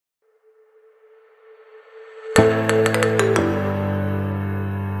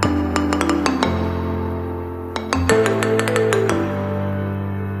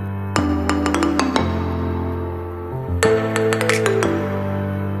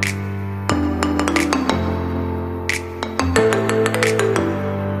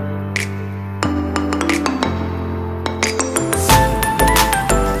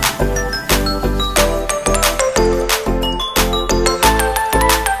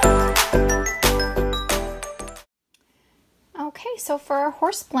So for our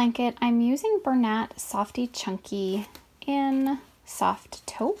horse blanket, I'm using Bernat Softee Chunky in soft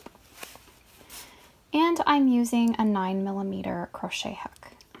taupe, and I'm using a 9mm crochet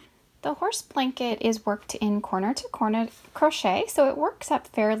hook. The horse blanket is worked in corner to corner crochet, so it works up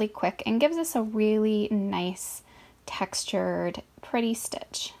fairly quick and gives us a really nice textured, pretty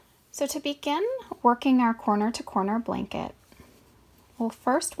stitch. So to begin working our corner to corner blanket, we'll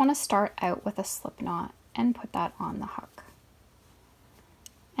first want to start out with a slip knot and put that on the hook.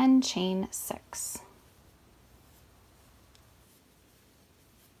 And chain 6.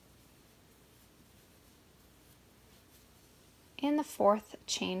 In the 4th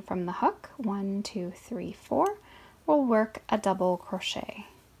chain from the hook, 1, 2, 3, 4, we'll work a double crochet.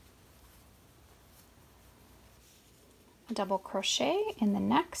 A double crochet in the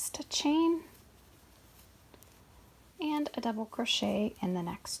next chain, and a double crochet in the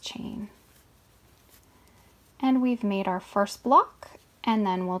next chain. And we've made our first block, and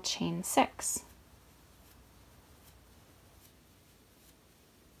then we'll chain 6.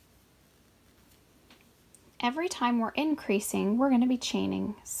 Every time we're increasing, we're going to be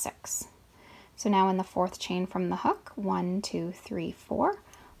chaining 6. So now in the 4th chain from the hook, 1, 2, 3, 4,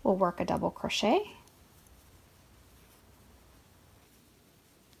 we'll work a double crochet,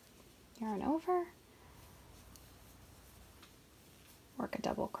 yarn over, work a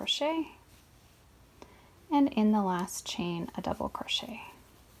double crochet, and in the last chain a double crochet.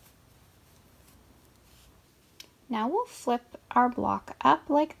 Now we'll flip our block up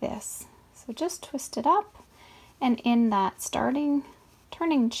like this. So just twist it up, and in that turning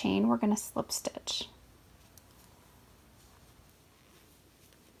chain we're going to slip stitch.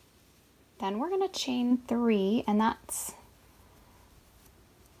 Then we're going to chain 3, and that's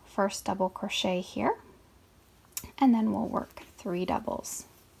first double crochet here, and then we'll work 3 doubles.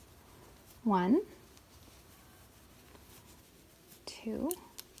 1, 2,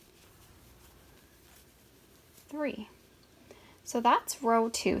 3. So that's row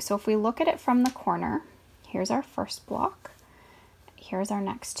 2. So if we look at it from the corner, here's our first block, here's our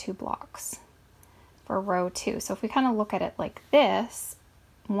next 2 blocks for row 2. So if we kind of look at it like this,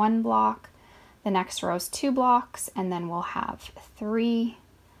 1 block, the next row is 2 blocks, and then we'll have 3,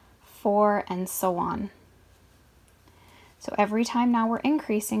 4, and so on. So every time now we're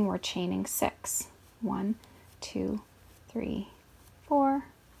increasing, we're chaining 6. 1, 2, 3, 4,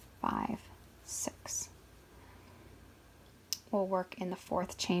 5, 6. We'll work in the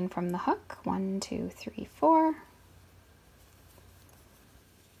 4th chain from the hook, 1, 2, 3, 4.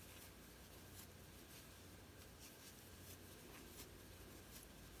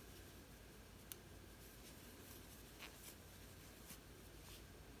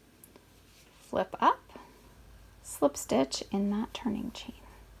 Flip up, slip stitch in that turning chain.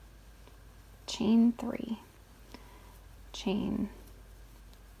 Chain 3, chain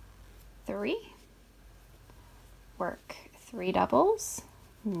 3, work 3 doubles,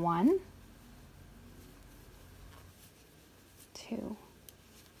 1, 2,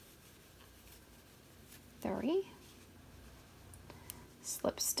 3,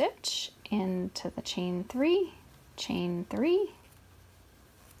 slip stitch into the chain 3, chain 3,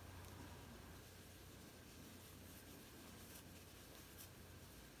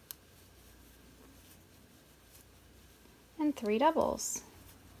 and 3 doubles.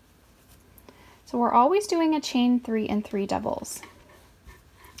 So we're always doing a chain 3 and 3 doubles.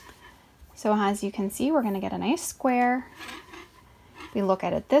 So as you can see, we're going to get a nice square. We look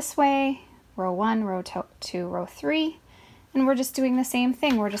at it this way, row 1, row 2, row 3, and we're just doing the same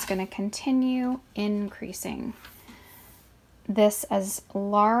thing. We're just going to continue increasing this as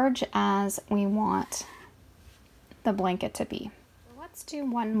large as we want the blanket to be. Let's do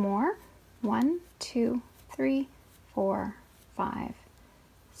one more. 1, 2, 3, 4, 5,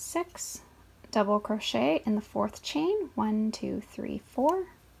 6. Double crochet in the 4th chain, 1, 2, 3, 4.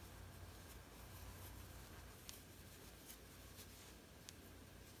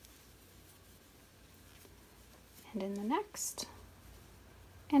 And in the next,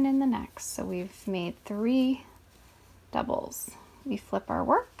 and in the next. So we've made 3 doubles. We flip our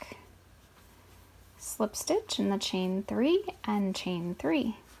work, slip stitch in the chain 3 and chain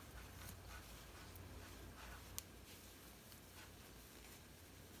 3.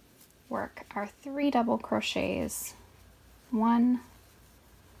 work our 3 double crochets. 1,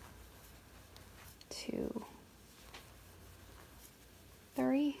 2,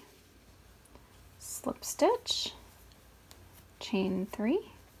 3, slip stitch, chain 3,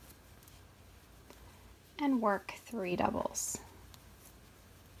 and work 3 doubles.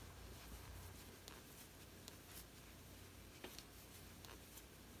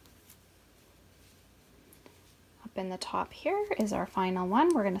 Up in the top here is our final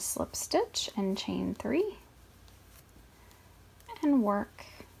one. We're going to slip stitch and chain 3 and work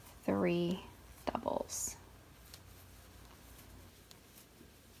 3 doubles.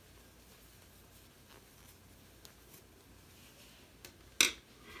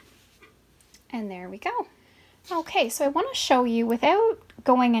 And there we go. Okay, so I want to show you, without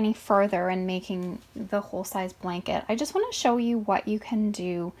going any further and making the whole size blanket, I just want to show you what you can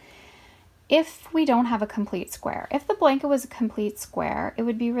do if we don't have a complete square. If the blanket was a complete square, it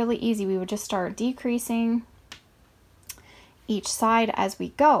would be really easy. We would just start decreasing each side as we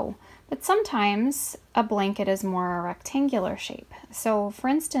go. But sometimes a blanket is more a rectangular shape. So for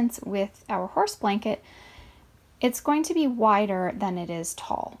instance, with our horse blanket, it's going to be wider than it is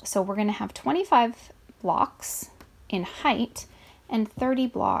tall. So we're going to have 25 blocks in height and 30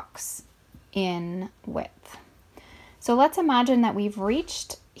 blocks in width. So let's imagine that we've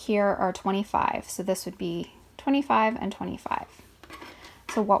reached here are 25. So this would be 25 and 25.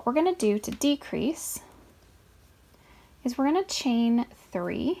 So what we're going to do to decrease is we're going to chain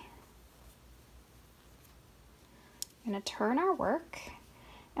 3. I'm going to turn our work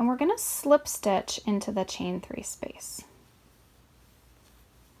and we're going to slip stitch into the chain 3 space.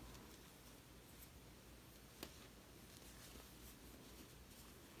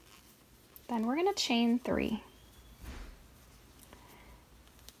 Then we're going to chain 3.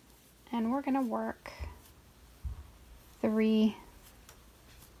 And we're going to work 3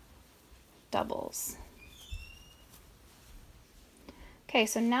 doubles. Okay,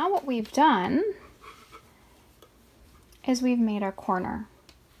 so now what we've done is we've made our corner.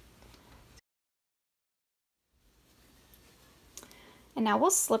 And now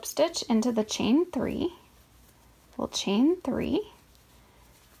we'll slip stitch into the chain 3. We'll chain 3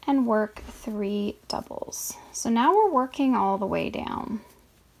 and work 3 doubles. So now we're working all the way down.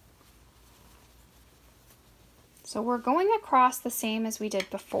 So we're going across the same as we did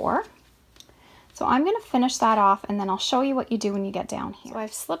before. So I'm going to finish that off and then I'll show you what you do when you get down here. So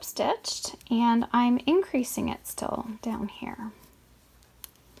I've slip stitched and I'm increasing it still down here.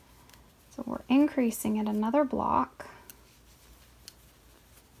 So we're increasing it another block.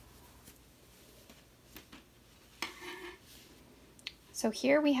 So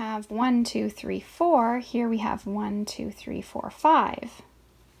here we have 1, 2, 3, 4. Here we have 1, 2, 3, 4, 5.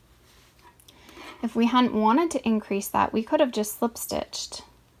 If we hadn't wanted to increase that, we could have just slip stitched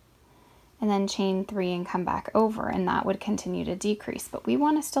and then chain 3 and come back over, and that would continue to decrease. But we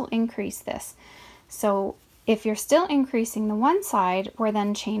want to still increase this. So if you're still increasing the one side, we're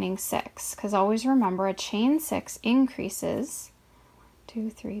then chaining 6, because always remember a chain 6 increases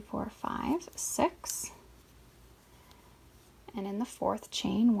 2, 3, 4, 5, 6. And in the 4th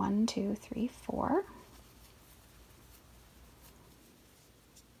chain, 1, 2, 3, 4.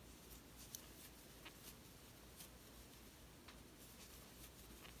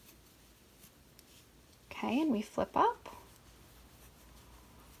 Okay, and we flip up,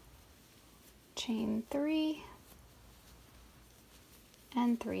 chain 3,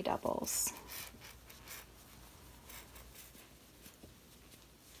 and 3 doubles.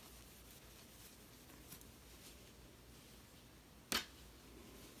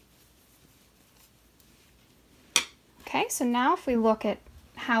 Okay, so now if we look at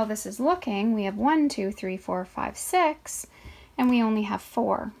how this is looking, we have 1, 2, 3, 4, 5, 6, and we only have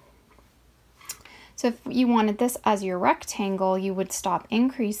 4. So if you wanted this as your rectangle, you would stop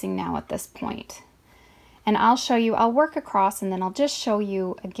increasing now at this point. And I'll show you, I'll work across and then I'll just show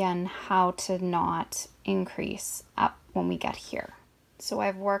you again how to not increase up when we get here. So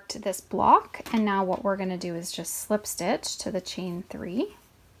I've worked this block and now what we're going to do is just slip stitch to the chain 3.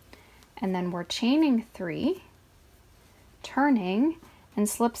 And then we're chaining 3, turning and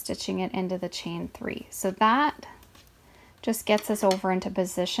slip stitching it into the chain 3. So that just gets us over into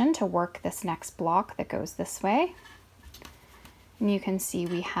position to work this next block that goes this way. And you can see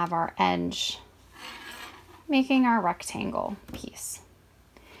we have our edge making our rectangle piece.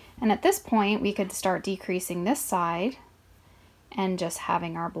 And at this point, we could start decreasing this side and just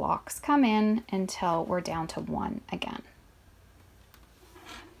having our blocks come in until we're down to 1 again.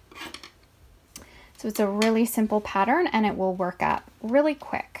 So it's a really simple pattern and it will work up really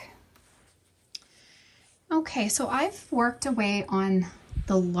quick. Okay, so I've worked away on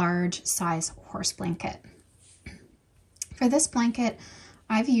the large size horse blanket. For this blanket,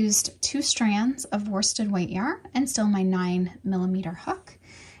 I've used 2 strands of worsted weight yarn and still my 9mm hook.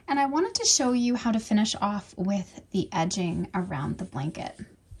 And I wanted to show you how to finish off with the edging around the blanket.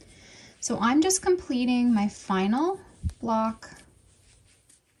 So I'm just completing my final block.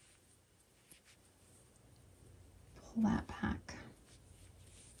 Pull that back.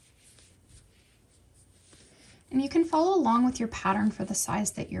 And you can follow along with your pattern for the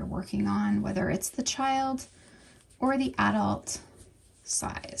size that you're working on, whether it's the child or the adult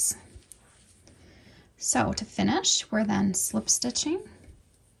size. So to finish, we're then slip stitching.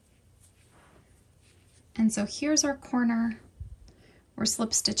 And so here's our corner. We're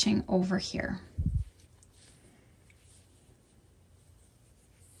slip stitching over here.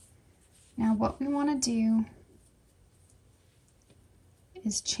 Now what we want to do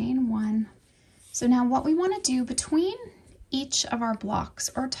is chain 1. So now what we want to do between each of our blocks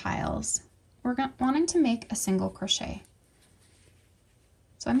or tiles, we're wanting to make a single crochet.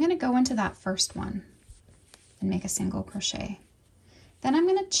 So I'm going to go into that first one and make a single crochet. Then I'm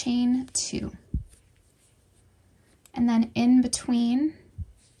going to chain 2. And then in between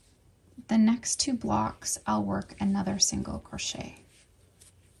the next 2 blocks, I'll work another single crochet.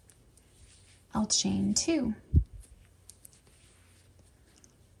 I'll chain 2.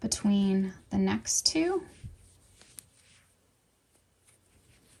 Between the next 2,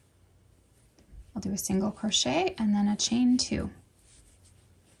 I'll do a single crochet and then a chain 2.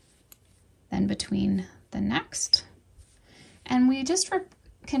 Then between the next, and we just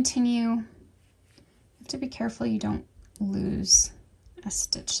continue. You have to be careful you don't lose a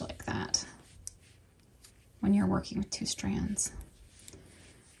stitch like that when you're working with 2 strands.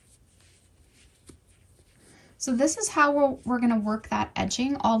 So this is how we're going to work that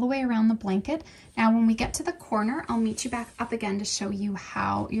edging all the way around the blanket. Now when we get to the corner, I'll meet you back up again to show you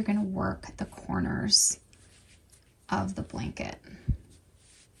how you're going to work the corners of the blanket.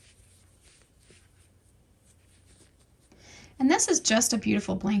 And this is just a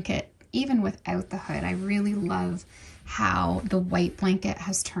beautiful blanket, even without the hood. I really love how the white blanket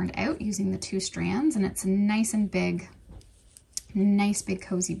has turned out using the 2 strands, and it's nice and big, nice big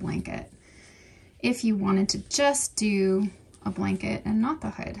cozy blanket. If you wanted to just do a blanket and not the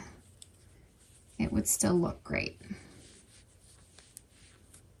hood, it would still look great.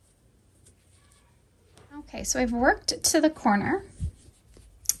 Okay, so I've worked to the corner.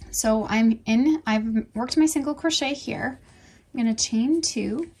 So I've worked my single crochet here. I'm going to chain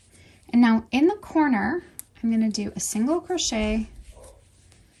 2, and now in the corner, I'm going to do a single crochet,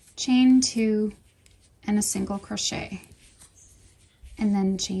 chain 2, and a single crochet, and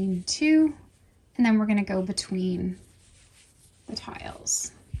then chain 2, and then we're going to go between the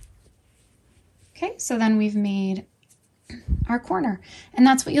tiles. Okay, so then we've made our corner, and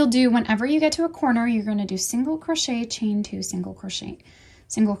that's what you'll do whenever you get to a corner. You're going to do single crochet, chain 2, single crochet,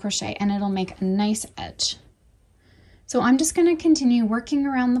 and it'll make a nice edge. So I'm just going to continue working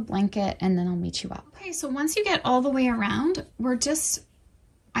around the blanket and then I'll meet you up. Okay, so once you get all the way around,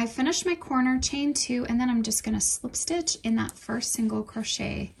 I finished my corner, chain 2, and then I'm just going to slip stitch in that first single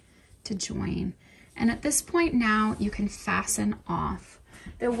crochet to join. And at this point now you can fasten off.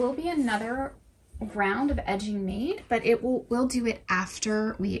 There will be another round of edging made, but we'll do it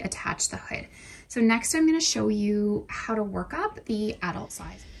after we attach the hood. So next I'm going to show you how to work up the adult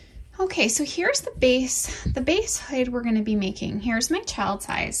size. Okay, so here's the base hood we're going to be making. Here's my child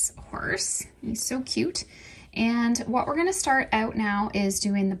size horse. He's so cute. And what we're going to start out now is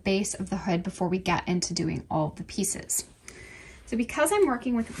doing the base of the hood before we get into doing all the pieces. So because I'm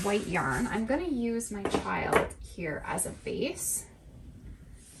working with white yarn, I'm going to use my child here as a base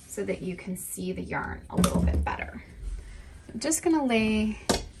so that you can see the yarn a little bit better. I'm just going to lay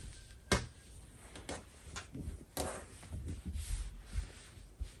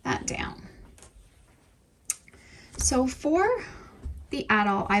that down. So for the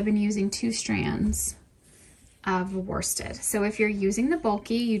adult, I've been using 2 strands of worsted. So if you're using the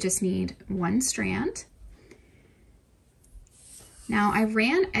bulky, you just need 1 strand. Now I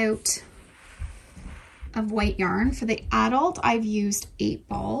ran out of white yarn. For the adult, I've used 8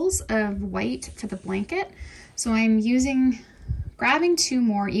 balls of white for the blanket. So I'm grabbing 2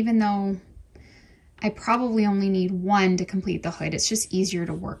 more, even though I probably only need 1 to complete the hood. It's just easier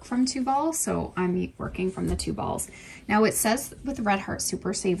to work from 2 balls, so I'm working from the 2 balls. Now it says with Red Heart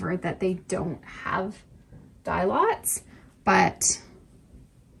Super Saver that they don't have dye lots, but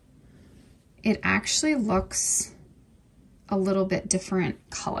it actually looks a little bit different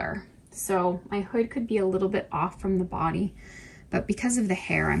color. So my hood could be a little bit off from the body, but because of the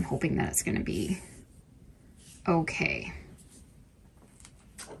hair, I'm hoping that it's gonna be okay.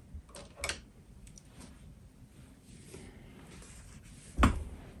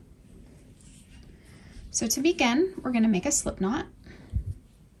 So to begin, we're going to make a slip knot.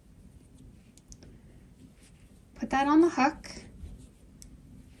 Put that on the hook,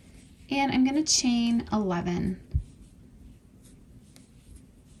 and I'm going to chain 11.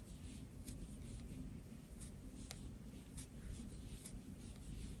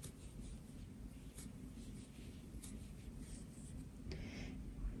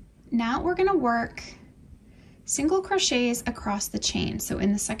 Now we're going to work single crochets across the chain. So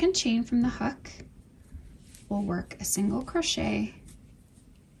in the second chain from the hook, we'll work a single crochet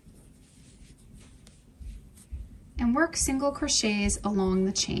and work single crochets along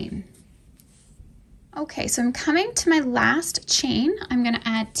the chain. Okay, so I'm coming to my last chain. I'm going to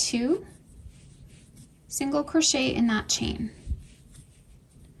add 2 single crochet in that chain.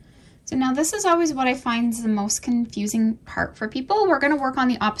 So now this is always what I find is the most confusing part for people. We're going to work on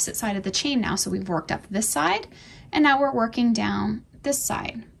the opposite side of the chain now. So we've worked up this side, and now we're working down this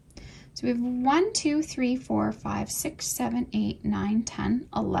side. So we have 1, 2, 3, 4, 5, 6, 7, 8, 9, 10,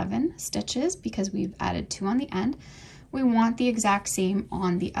 11 stitches because we've added 2 on the end. We want the exact same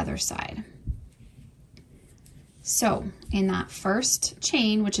on the other side. So in that first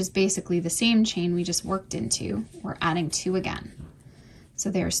chain, which is basically the same chain we just worked into, we're adding 2 again.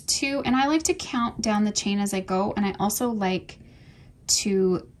 So there's 2, and I like to count down the chain as I go, and I also like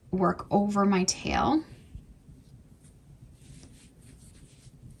to work over my tail.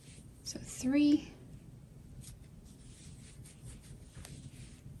 So 3,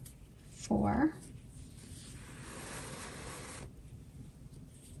 4,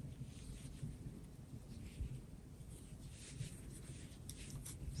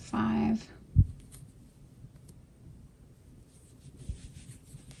 5,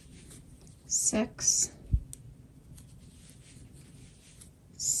 6,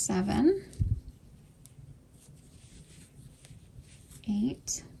 7,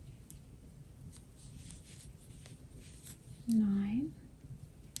 8, 9,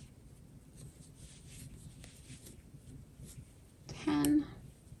 10,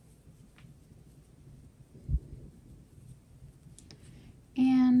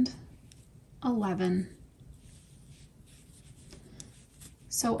 and 11.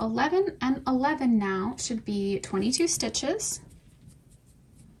 So 11 and 11 now should be 22 stitches.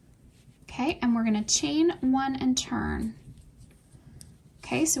 Okay, and we're going to chain 1 and turn.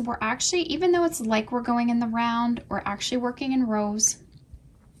 Okay, so we're actually, even though it's like we're going in the round, we're actually working in rows.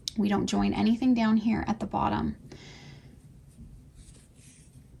 We don't join anything down here at the bottom.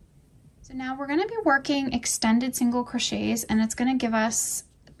 So now we're going to be working extended single crochets, and it's going to give us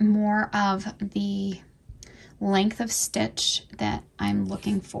more of the length of stitch that I'm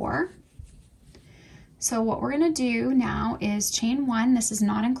looking for. So what we're going to do now is chain 1. This is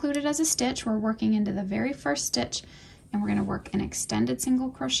not included as a stitch. We're working into the very first stitch, and we're going to work an extended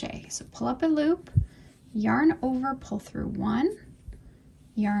single crochet. So pull up a loop, yarn over, pull through 1,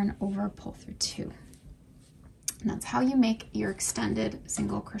 yarn over, pull through 2. And that's how you make your extended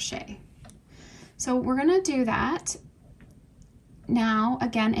single crochet. So we're going to do that now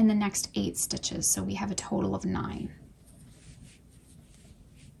again in the next 8 stitches. So we have a total of 9.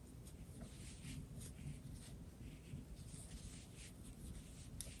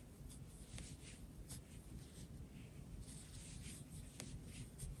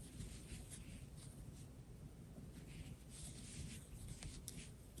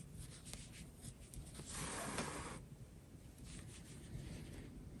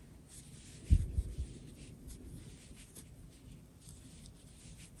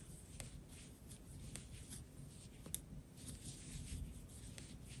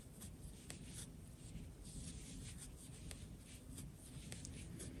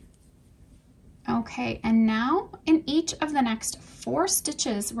 Okay, and now in each of the next 4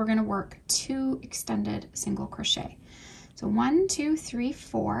 stitches, we're going to work 2 extended single crochet. So 1, 2, 3,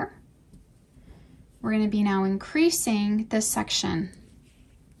 4. We're going to be now increasing this section.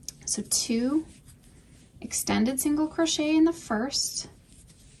 So 2 extended single crochet in the first,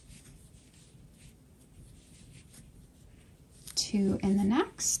 2 in the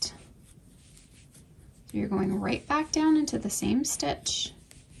next. So you're going right back down into the same stitch.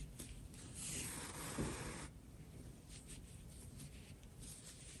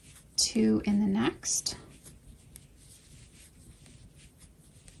 2 in the next,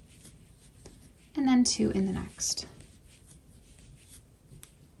 and then 2 in the next.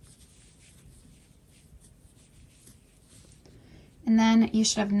 And then you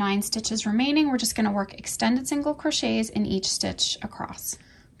should have 9 stitches remaining. We're just going to work extended single crochets in each stitch across.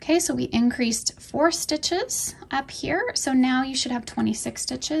 Okay, so we increased 4 stitches up here. So now you should have 26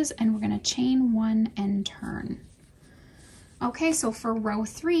 stitches, and we're going to chain 1 and turn. Okay, so for row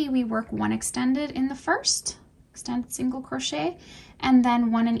 3, we work 1 extended in the first, extended single crochet, and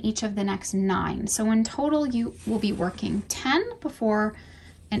then 1 in each of the next 9. So in total, you will be working 10 before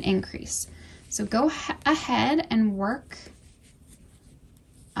an increase. So go ahead and work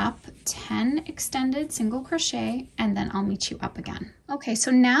up 10 extended single crochet, and then I'll meet you up again. Okay,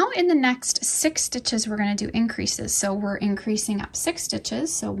 so now in the next 6 stitches, we're going to do increases. So we're increasing up 6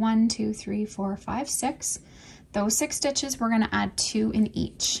 stitches. So 1, 2, 3, 4, 5, 6. Those 6 stitches, we're going to add 2 in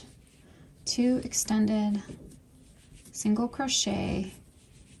each. 2 extended single crochet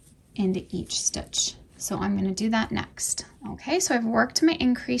into each stitch. So I'm going to do that next. Okay, so I've worked my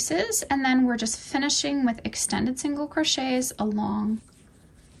increases, and then we're just finishing with extended single crochets along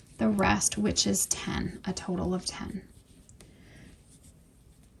the rest, which is 10, a total of 10.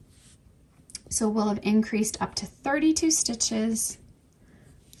 So we'll have increased up to 32 stitches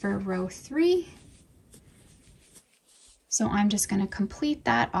for row 3. So I'm just going to complete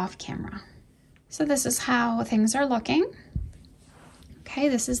that off camera. So this is how things are looking. Okay,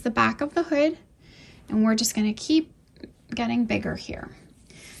 this is the back of the hood, and we're just going to keep getting bigger here.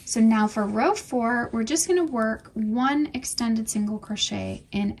 So now for row 4, we're just going to work 1 extended single crochet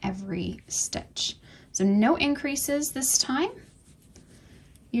in every stitch. So no increases this time.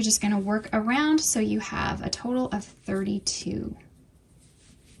 You're just going to work around, so you have a total of 32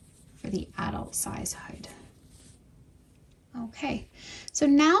 for the adult size hood. Okay, so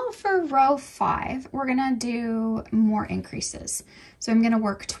now for row 5, we're gonna do more increases. So I'm gonna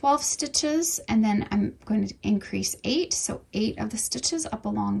work 12 stitches, and then I'm going to increase 8. So 8 of the stitches up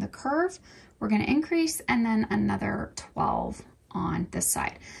along the curve, we're gonna increase, and then another 12 on this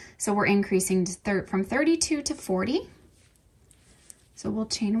side. So we're increasing from 32 to 40. So we'll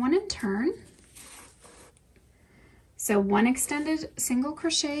chain 1 and turn. So 1 extended single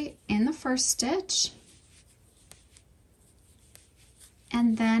crochet in the first stitch,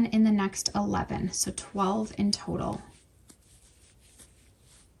 and then in the next 11, so 12 in total.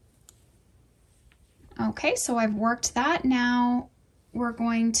 Okay, so I've worked that. Now we're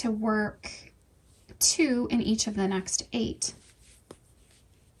going to work 2 in each of the next 8.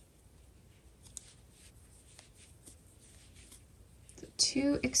 So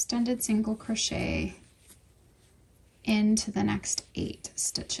 2 extended single crochet into the next 8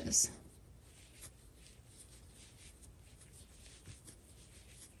 stitches.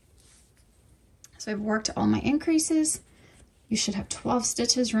 So I've worked all my increases. You should have 12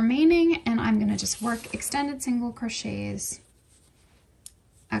 stitches remaining, and I'm going to just work extended single crochets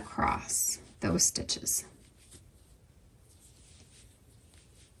across those stitches.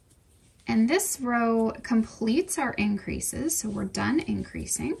 And this row completes our increases, so we're done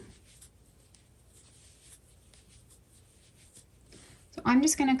increasing. So I'm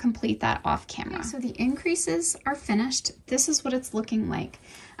just going to complete that off camera. Okay, so the increases are finished. This is what it's looking like.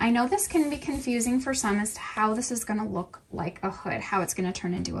 I know this can be confusing for some as to how this is going to look like a hood, how it's going to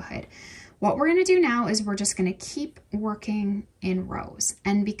turn into a hood. What we're going to do now is we're just going to keep working in rows.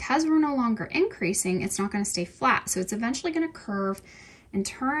 And because we're no longer increasing, it's not going to stay flat. So it's eventually going to curve and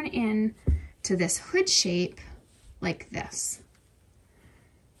turn in to this hood shape like this.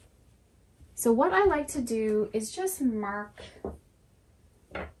 So what I like to do is just mark.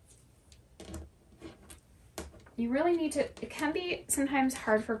 You really need to, it can be sometimes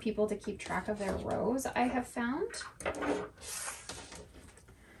hard for people to keep track of their rows, I have found.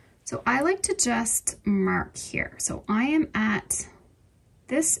 So I like to just mark here. So I am at,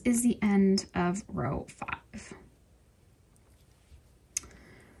 this is the end of row 5.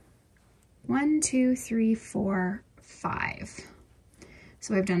 1, 2, 3, 4, 5.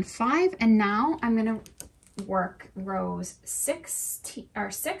 So I've done 5, and now I'm going to work rows 6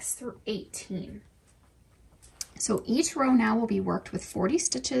 through 18. So each row now will be worked with 40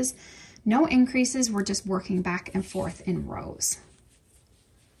 stitches, no increases, we're just working back and forth in rows.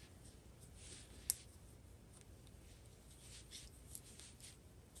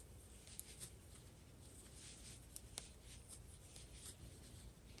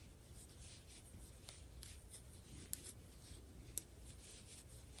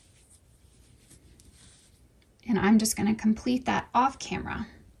 And I'm just going to complete that off camera.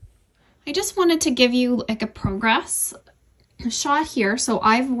 I just wanted to give you like a progress shot here. So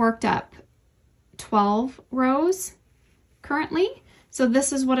I've worked up 12 rows currently. So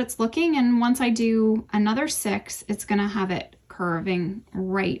this is what it's looking. And once I do another 6, it's going to have it curving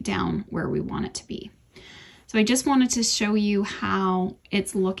right down where we want it to be. So I just wanted to show you how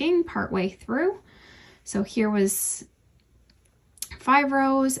it's looking partway through. So here was 5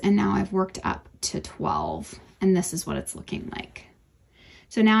 rows, and now I've worked up to 12, and this is what it's looking like.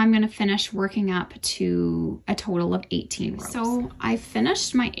 So now I'm going to finish working up to a total of 18 rows. So I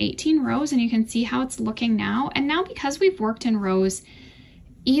finished my 18 rows and you can see how it's looking now. And now because we've worked in rows,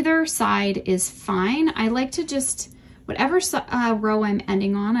 either side is fine. I like to just, whatever row I'm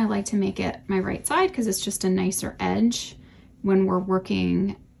ending on, I like to make it my right side because it's just a nicer edge when we're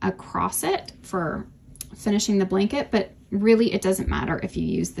working across it for finishing the blanket. But really it doesn't matter if you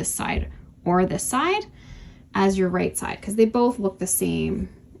use this side or this side as your right side because they both look the same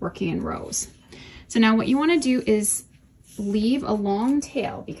working in rows. So now what you want to do is leave a long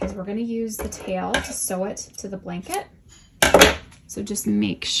tail because we're going to use the tail to sew it to the blanket. So just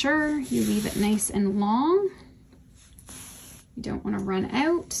make sure you leave it nice and long. You don't want to run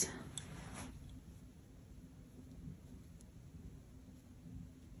out.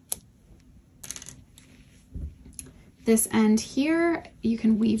 This end here, you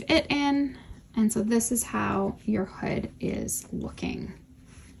can weave it in. And so this is how your hood is looking.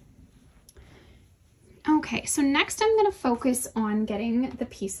 Okay, so next I'm going to focus on getting the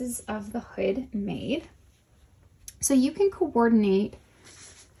pieces of the hood made. So you can coordinate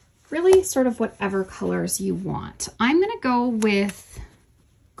really sort of whatever colors you want. I'm going to go with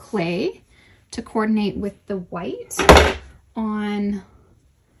clay to coordinate with the white. On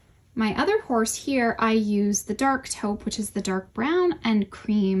my other horse here, I use the dark taupe, which is the dark brown, and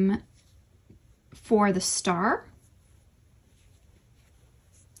cream for the star.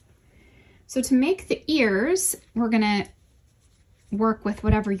 So to make the ears, we're gonna work with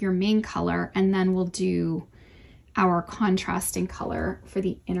whatever your main color, and then we'll do our contrasting color for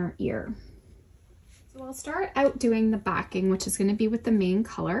the inner ear. So I'll start out doing the backing, which is gonna be with the main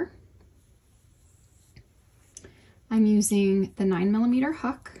color. I'm using the 9mm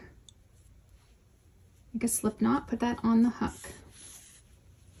hook. Make a slip knot, put that on the hook.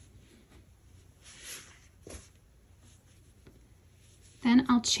 Then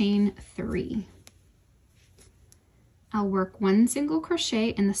I'll chain 3. I'll work 1 single crochet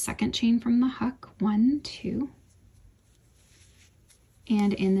in the second chain from the hook, 1, 2,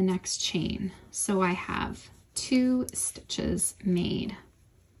 and in the next chain. So I have 2 stitches made.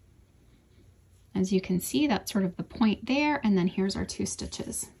 As you can see, that's sort of the point there, and then here's our 2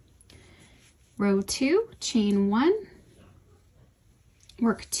 stitches. Row 2, chain 1,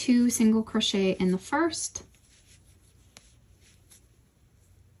 work 2 single crochet in the first,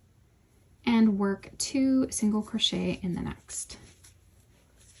 and work 2 single crochet in the next.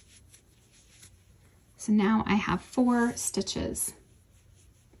 So now I have 4 stitches.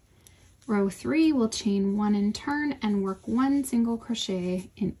 Row 3 will chain 1 and turn and work 1 single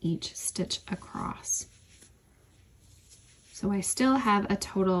crochet in each stitch across. So I still have a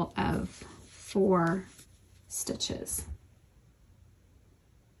total of 4 stitches.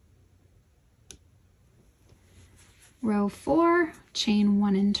 Row 4, chain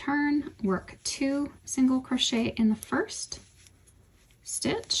 1 and turn, work 2 single crochet in the first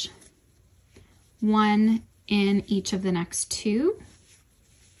stitch, 1 in each of the next 2,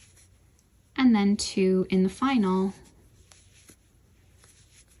 and then 2 in the final.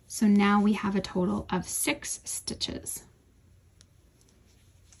 So now we have a total of 6 stitches.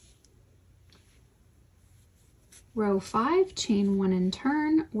 Row 5, chain 1 and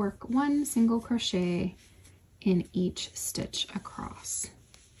turn, work 1 single crochet in each stitch across.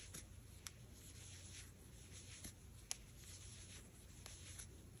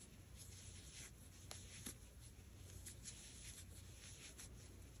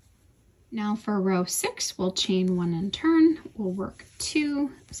 Now for row 6, we'll chain 1 and turn. We'll work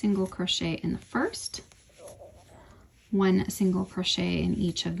 2 single crochet in the first, 1 single crochet in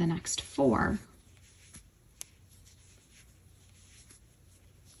each of the next 4,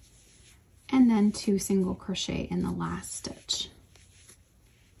 and then 2 single crochet in the last stitch.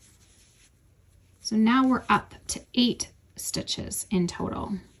 So now we're up to 8 stitches in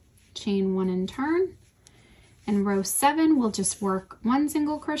total. Chain 1 and turn, and row 7 we'll just work 1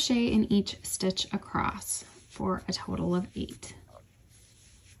 single crochet in each stitch across for a total of 8.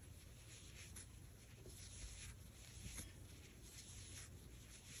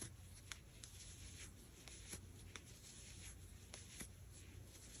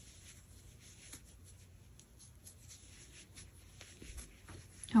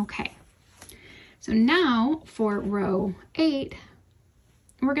 Okay, so now for row 8,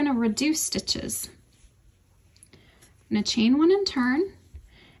 we're going to reduce stitches. I'm going to chain 1 and turn,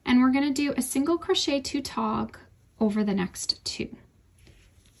 and we're going to do a single crochet 2 tog over the next 2.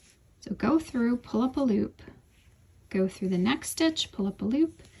 So go through, pull up a loop, go through the next stitch, pull up a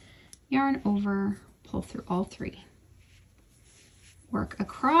loop, yarn over, pull through all 3. Work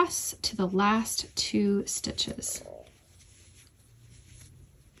across to the last 2 stitches.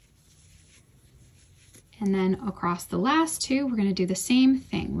 And then across the last two, we're going to do the same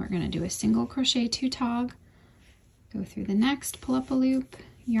thing. We're going to do a single crochet two tog, go through the next, pull up a loop,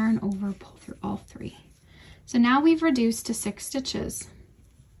 yarn over, pull through all three. So now we've reduced to 6 stitches.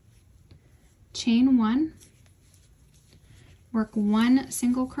 Chain 1, work 1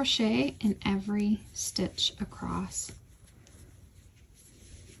 single crochet in every stitch across.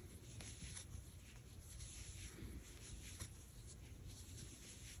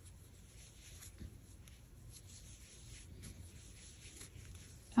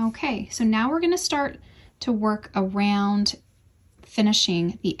 Okay, so now we're going to start to work around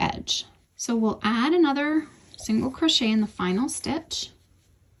finishing the edge. So we'll add another single crochet in the final stitch,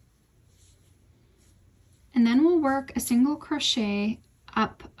 and then we'll work a single crochet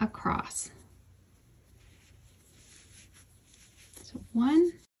up across. So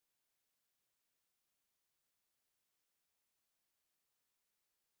 1,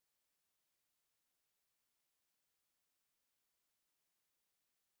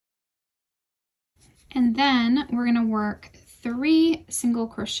 and then we're going to work 3 single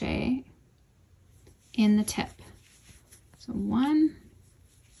crochet in the tip. So 1,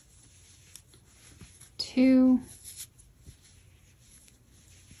 2,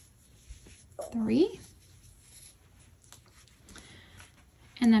 3,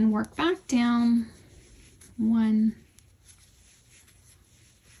 and then work back down. 1,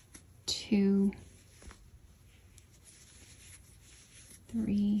 2,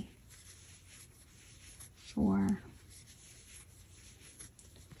 3, 4,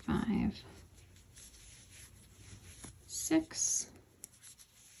 5, 6,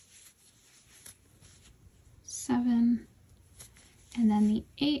 7, and then the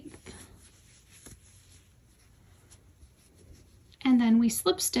 8th, and then we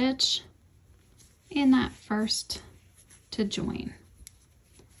slip stitch in that first to join.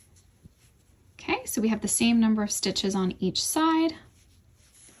 Okay, so we have the same number of stitches on each side,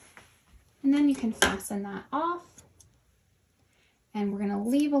 and then you can fasten that off, and we're going to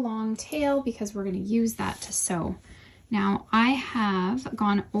leave a long tail because we're going to use that to sew. Now I have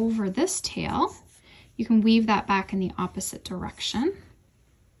gone over this tail. You can weave that back in the opposite direction.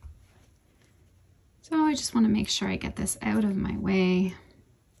 So I just want to make sure I get this out of my way.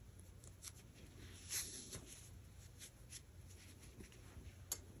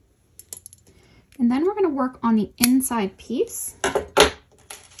 And then we're going to work on the inside piece.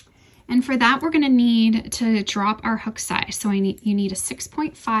 And for that, we're going to need to drop our hook size. So you need a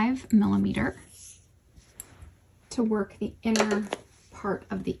 6.5 millimeter to work the inner part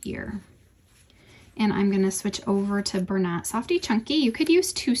of the ear. And I'm going to switch over to Bernat Softee Chunky. You could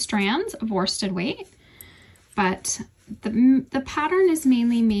use 2 strands of worsted weight, but the pattern is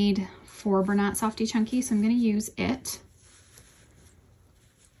mainly made for Bernat Softee Chunky, so I'm going to use it.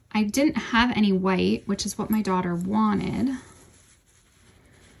 I didn't have any white, which is what my daughter wanted.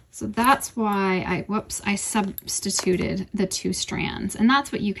 So that's why I substituted the 2 strands, and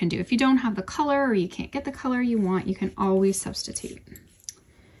that's what you can do. If you don't have the color or you can't get the color you want, you can always substitute.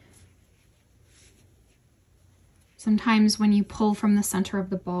 Sometimes when you pull from the center of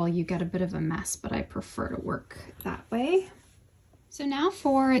the ball, you get a bit of a mess, but I prefer to work that way. So now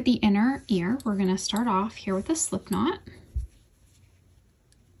for the inner ear, we're going to start off here with a slip knot.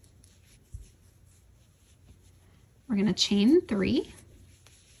 We're going to chain 3.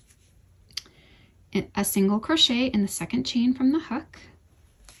 A single crochet in the second chain from the hook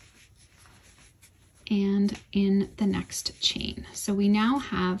and in the next chain. So we now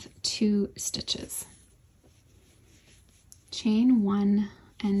have 2 stitches. Chain 1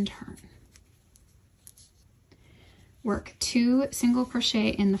 and turn. Work 2 single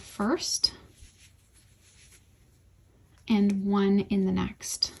crochet in the first and 1 in the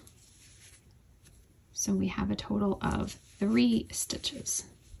next. So we have a total of 3 stitches.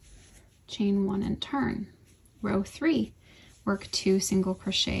 Chain 1 and turn. Row 3, work 2 single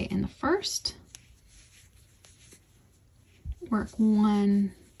crochet in the first, work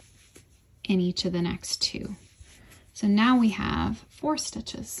 1 in each of the next 2. So now we have 4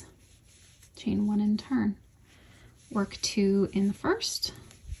 stitches. Chain 1 and turn. Work 2 in the first,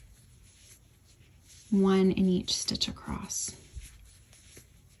 1 in each stitch across.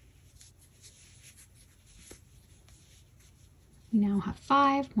 We now have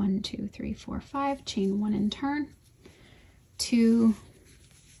 5, 1, 2, 3, 4, 5, chain 1 and turn, 2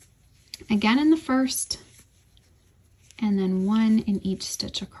 again in the first, and then 1 in each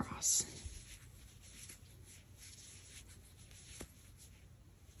stitch across.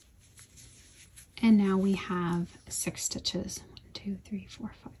 And now we have 6 stitches, 1, 2, 3,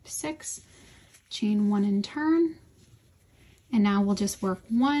 4, 5, 6, chain 1 and turn, and now we'll just work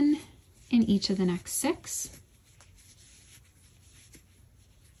 1 in each of the next 6.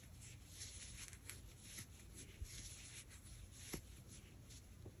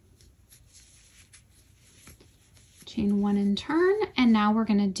 Chain 1 and turn, and now we're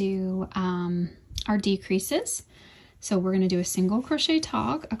going to do our decreases. So we're going to do a single crochet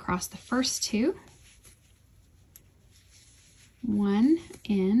tog across the first 2, 1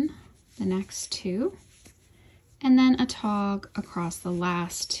 in the next 2, and then a tog across the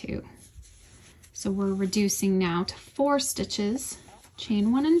last 2. So we're reducing now to 4 stitches,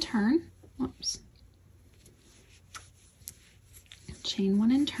 chain 1 and turn, whoops, chain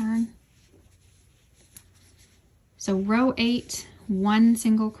 1 and turn. So row 8, 1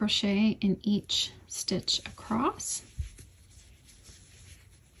 single crochet in each stitch across.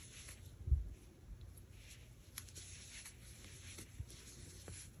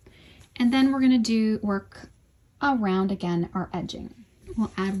 And then we're going to work around again our edging.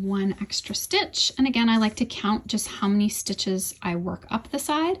 We'll add 1 extra stitch. And again, I like to count just how many stitches I work up the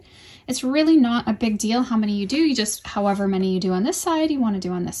side. It's really not a big deal how many you do. You just, however many you do on this side, you want to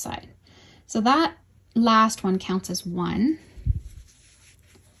do on this side. So that last one counts as 1,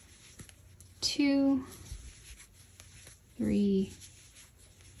 2, 3,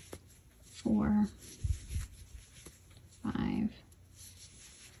 4, 5,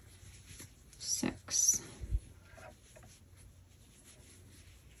 6,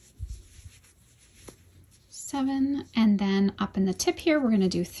 7, and then up in the tip here, we're going to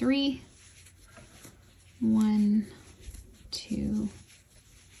do 3, 1, 2,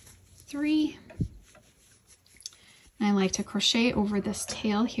 3. I like to crochet over this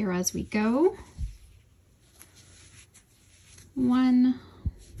tail here as we go. 1,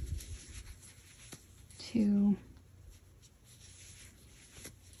 2,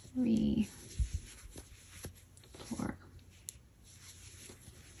 3, 4,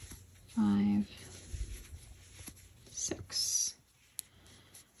 5, 6,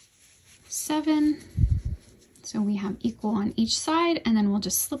 7. So we have equal on each side, and then we'll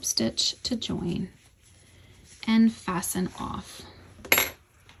just slip stitch to join and fasten off.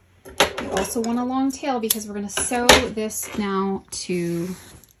 You also want a long tail because we're going to sew this now to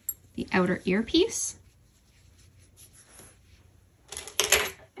the outer earpiece.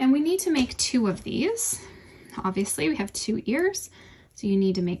 And we need to make 2 of these. Obviously, we have 2 ears, so you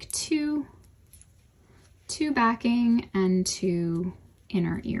need to make 2 backing and 2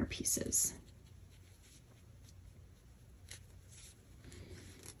 inner earpieces.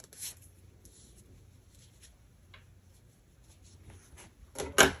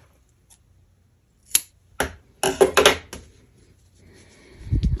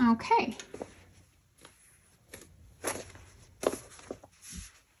 Okay.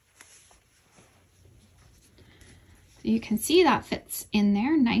 So you can see that fits in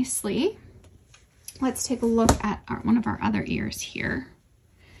there nicely. Let's take a look at one of our other ears here.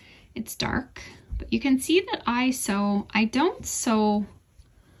 It's dark, but you can see that I don't sew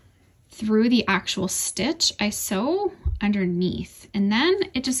through the actual stitch. I sew underneath, and then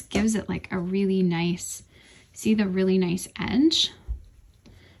it just gives it like a really nice, see the really nice edge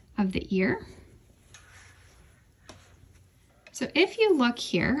of the ear. So if you look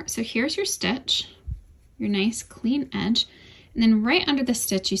here, so here's your stitch, your nice clean edge, and then right under the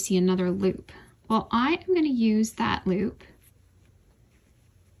stitch you see another loop. Well, I am going to use that loop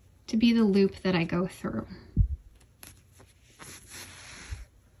to be the loop that I go through.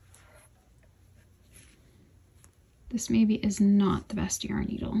 This maybe is not the best yarn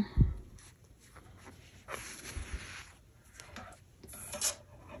needle.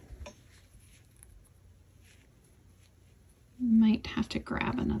 Might have to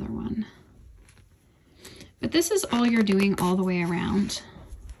grab another one. But this is all you're doing all the way around.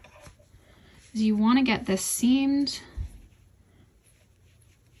 Is you want to get this seamed.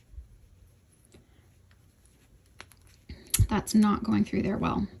 That's not going through there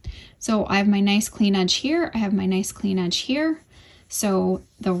well. So I have my nice clean edge here. I have my nice clean edge here. So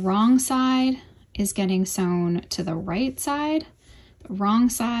the wrong side is getting sewn to the right side. The wrong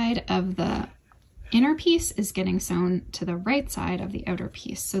side of the inner piece is getting sewn to the right side of the outer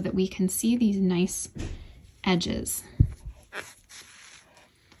piece so that we can see these nice edges.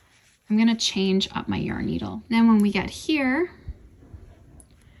 I'm going to change up my yarn needle. Then when we get here,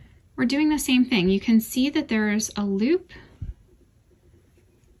 we're doing the same thing. You can see that there's a loop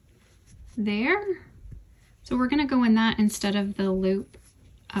there. So we're going to go in that instead of the loop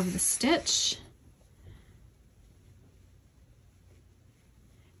of the stitch.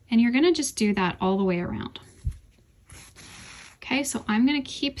 And you're going to just do that all the way around. Okay, so I'm going to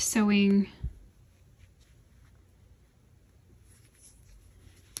keep sewing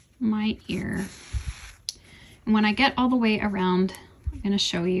my ear. And when I get all the way around, I'm going to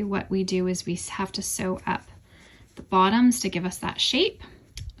show you what we do is we have to sew up the bottoms to give us that shape.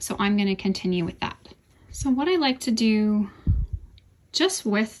 So I'm going to continue with that. So what I like to do just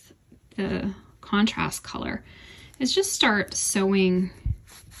with the contrast color is just start sewing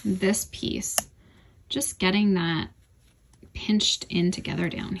this piece, just getting that pinched in together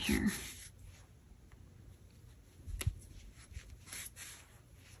down here.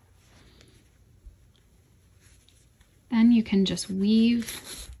 Then you can just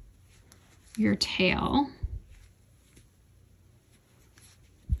weave your tail.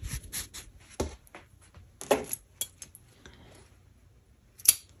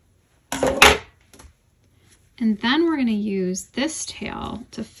 And then we're going to use this tail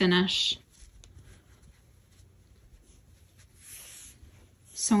to finish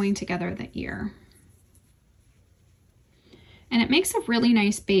sewing together the ear. And it makes a really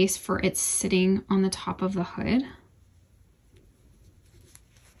nice base for it sitting on the top of the hood.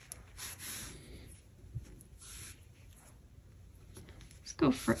 Let's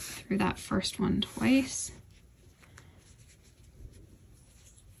go through that first one twice.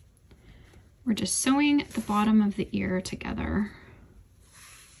 We're just sewing the bottom of the ear together.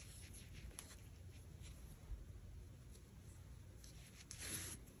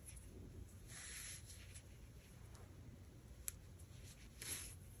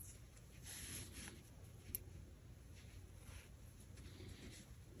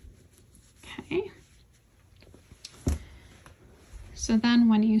 Okay. So then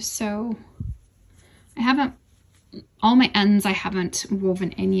when you sew, all my ends I haven't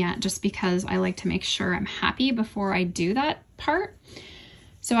woven in yet, just because I like to make sure I'm happy before I do that part.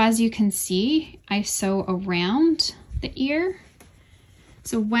 So as you can see, I sew around the ear.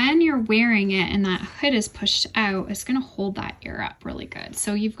 So when you're wearing it and that hood is pushed out, it's gonna hold that ear up really good.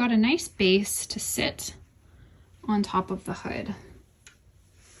 So you've got a nice base to sit on top of the hood.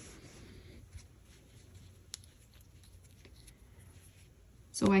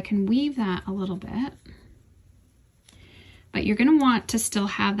 So I can weave that a little bit. But you're going to want to still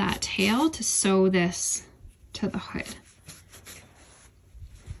have that tail to sew this to the hood.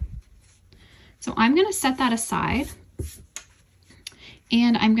 So I'm going to set that aside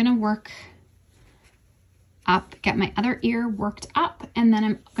and I'm going to work up, get my other ear worked up, and then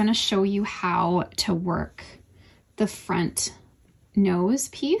I'm going to show you how to work the front nose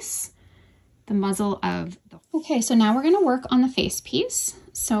piece, the muzzle of the... Okay, so now we're going to work on the face piece.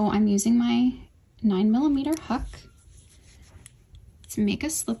 So I'm using my 9mm hook to make a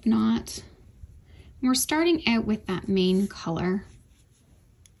slip knot. We're starting out with that main color,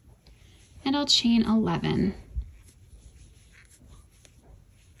 and I'll chain 11.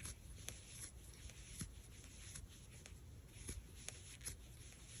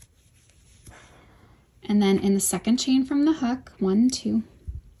 And then in the second chain from the hook, 1, 2,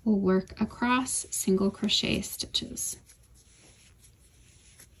 we'll work across single crochet stitches.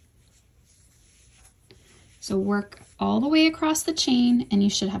 So work all the way across the chain and you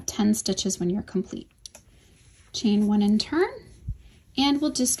should have 10 stitches when you're complete. Chain 1 and turn, and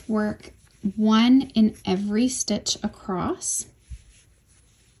we'll just work 1 in every stitch across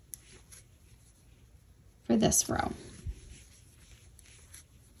for this row.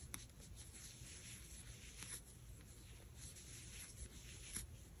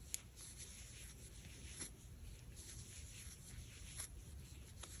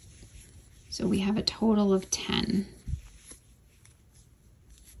 So we have a total of 10.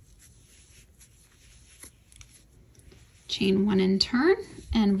 Chain 1 and turn,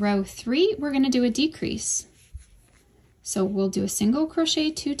 and row 3, we're going to do a decrease. So we'll do a single crochet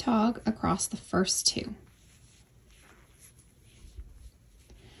 2 tog across the first 2.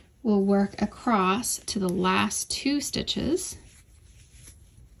 We'll work across to the last 2 stitches.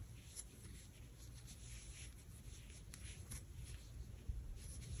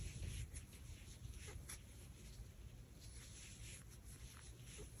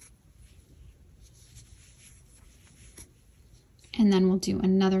 And then we'll do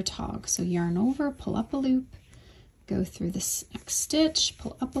another tog. So yarn over, pull up a loop, go through this next stitch,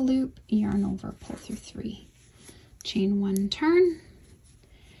 pull up a loop, yarn over, pull through 3. Chain 1, turn,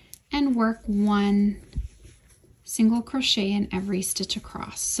 and work 1 single crochet in every stitch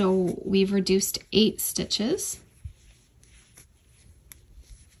across. So we've reduced 8 stitches.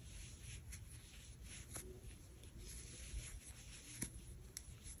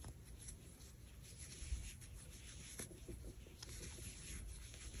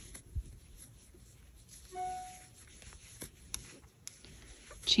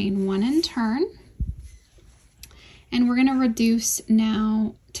 Chain 1 and turn, and we're going to reduce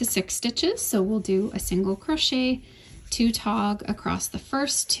now to 6 stitches. So we'll do a single crochet, 2 tog across the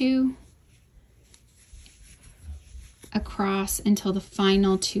first 2, across until the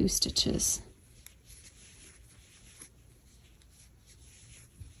final 2 stitches.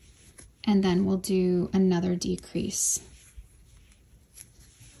 And then we'll do another decrease.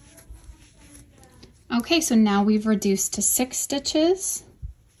 Okay, so now we've reduced to 6 stitches.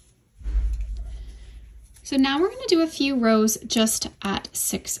 So now we're going to do a few rows just at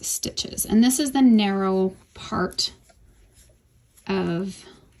 6 stitches. And this is the narrow part of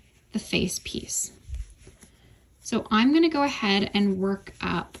the face piece. So I'm going to go ahead and work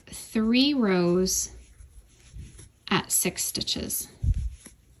up 3 rows at 6 stitches.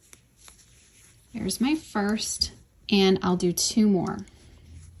 There's my first, and I'll do 2 more.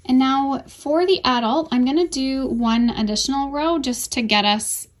 And now for the adult, I'm going to do 1 additional row just to get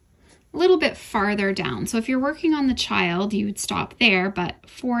us a little bit farther down. So if you're working on the child, you would stop there, but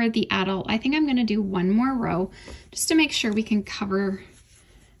for the adult, I think I'm going to do 1 more row just to make sure we can cover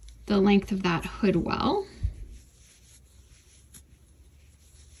the length of that hood well.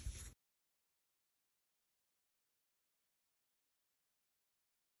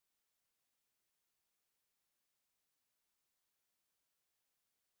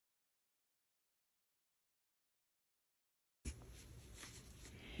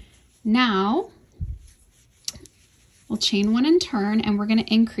 Now we'll chain 1 and turn, and we're going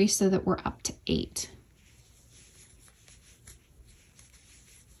to increase so that we're up to 8.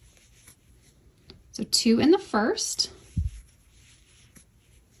 So 2 in the first.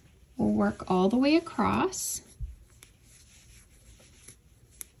 We'll work all the way across.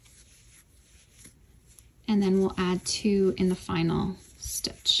 And then we'll add 2 in the final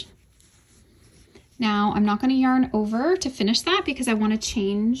stitch. Now I'm not going to yarn over to finish that because I want to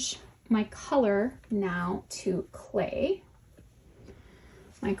change my color now to clay,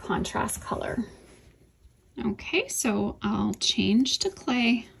 my contrast color. Okay, so I'll change to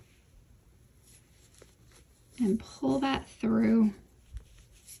clay and pull that through,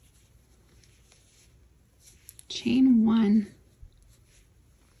 chain 1,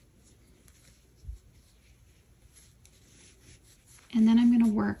 and then I'm going to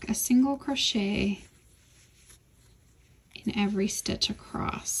work a single crochet in every stitch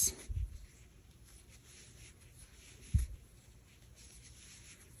across.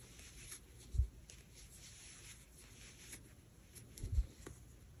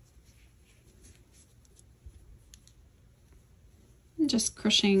 I'm just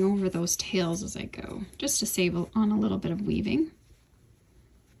crocheting over those tails as I go, just to save on a little bit of weaving.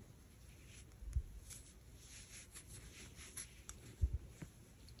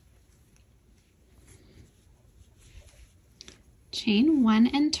 Chain 1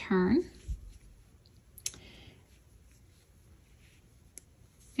 and turn.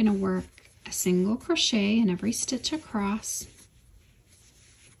 I'm going to work a single crochet in every stitch across.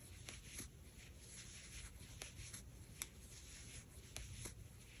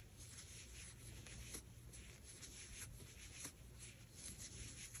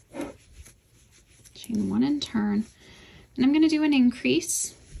 Chain 1 and turn, and I'm going to do an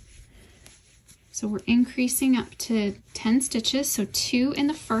increase. So we're increasing up to 10 stitches, so 2 in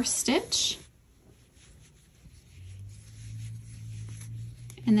the first stitch,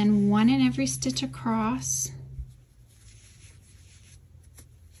 and then 1 in every stitch across.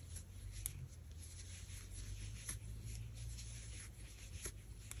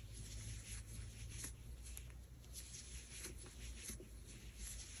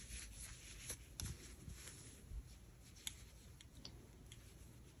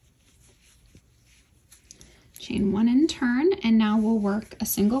 Chain 1 and turn, and now we'll work a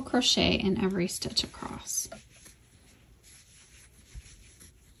single crochet in every stitch across.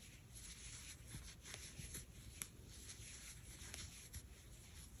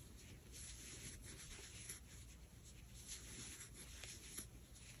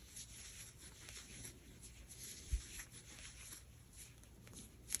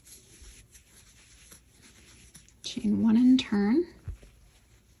 Chain 1 and turn.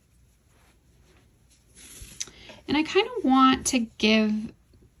 And I kind of want to give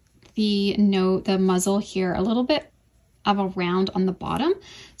the muzzle here a little bit of a round on the bottom.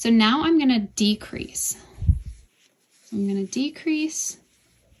 So now I'm going to decrease. So I'm going to decrease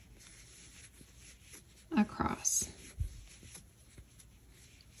across.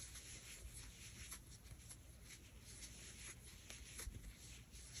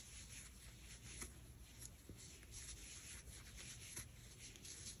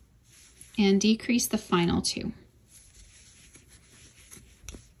 And decrease the final 2.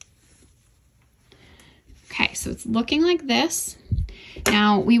 Okay, so it's looking like this.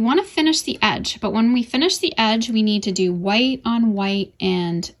 Now we want to finish the edge, but when we finish the edge, we need to do white on white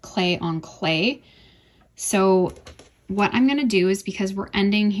and clay on clay. So what I'm going to do is, because we're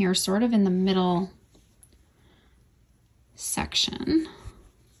ending here sort of in the middle section,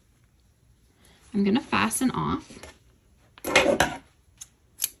 I'm going to fasten off.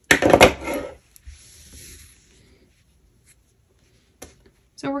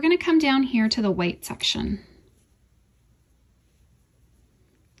 So we're going to come down here to the white section.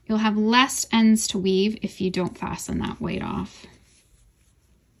 You'll have less ends to weave if you don't fasten that white off.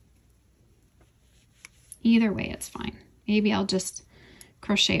 Either way, it's fine. Maybe I'll just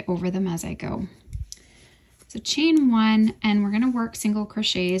crochet over them as I go. So chain 1, and we're going to work single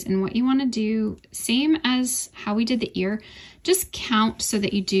crochets. And what you want to do, same as how we did the ear, just count so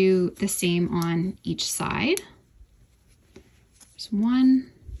that you do the same on each side. There's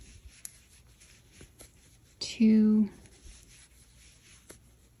 1, 2,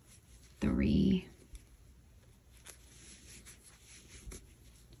 3,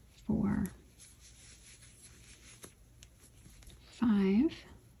 4, 5,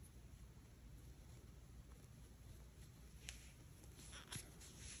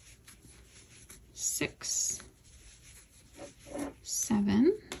 6,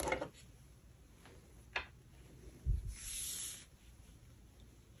 7,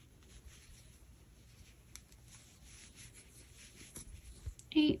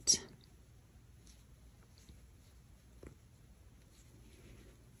 8,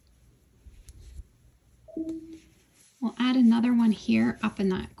 9. We'll add another one here up in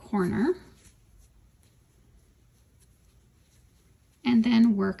that corner and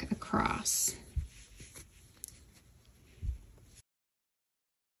then work across.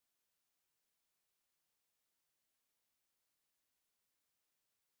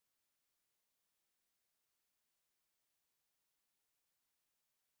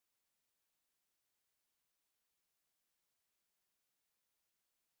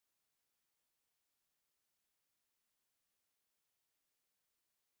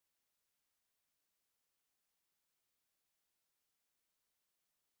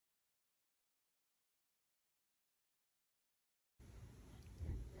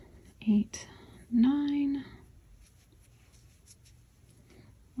 Eight, 9.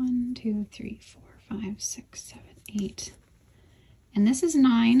 1, 2, 3, 4, 5, 6, 7, 8. And this is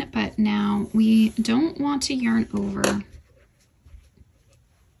 9, but now we don't want to yarn over.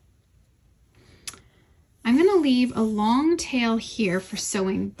 I'm going to leave a long tail here for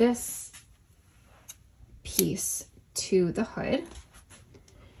sewing this piece to the hood.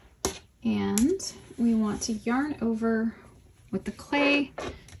 And we want to yarn over with the clay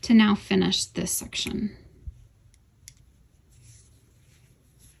to now finish this section.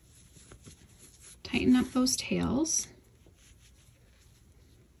 Tighten up those tails.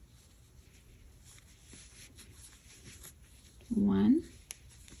 One,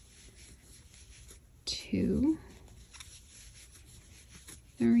 2,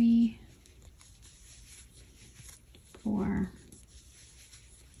 3, 4,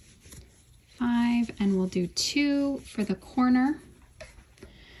 5, and we'll do 2 for the corner.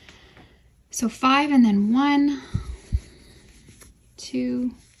 So 5 and then 1,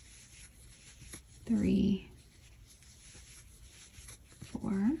 2, 3,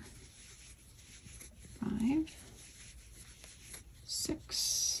 4, 5,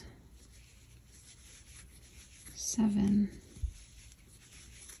 6, 7,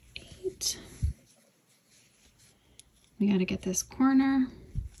 8. We got to get this corner.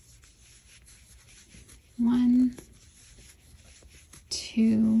 1,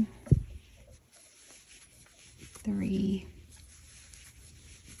 2, 3,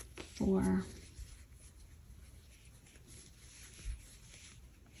 4,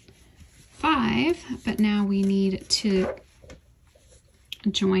 5, but now we need to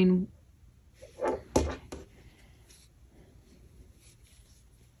join.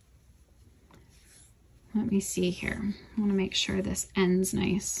 Let me see here. I want to make sure this ends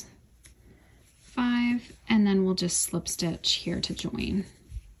nice. 5, and then we'll just slip stitch here to join.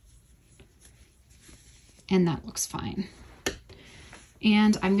 And that looks fine.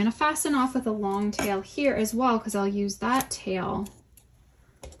 And I'm going to fasten off with a long tail here as well, because I'll use that tail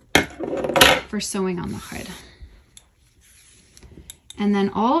for sewing on the hood. And then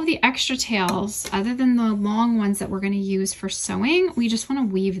all of the extra tails, other than the long ones that we're going to use for sewing, we just want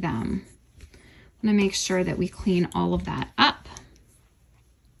to weave them. I'm going to make sure that we clean all of that up.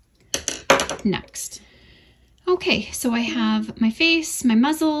 Next. Okay, so I have my face, my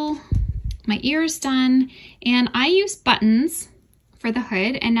muzzle, my ears done, and I use buttons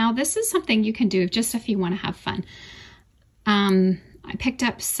I picked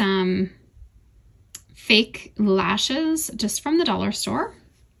up some fake lashes just from the dollar store.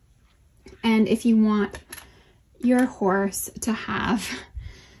 And if you want your horse to have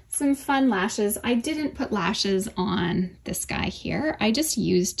some fun lashes, I didn't put lashes on this guy here. I just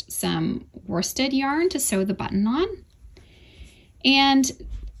used some worsted yarn to sew the button on. And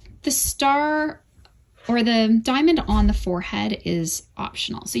the star or the diamond on the forehead is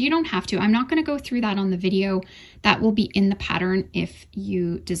optional, so you don't have to. I'm not going to go through that on the video. That will be in the pattern if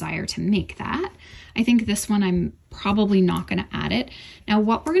you desire to make that. I think this one I'm probably not going to add it. Now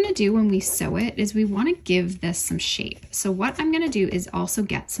what we're going to do when we sew it is we want to give this some shape. So what I'm going to do is also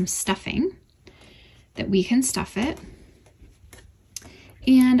get some stuffing that we can stuff it.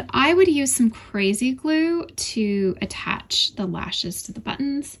 And I would use some crazy glue to attach the lashes to the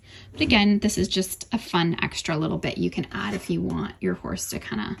buttons. But again, this is just a fun extra little bit you can add if you want your horse to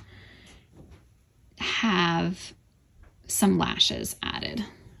kind of have some lashes added.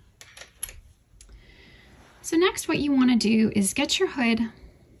 So next what you want to do is get your hood.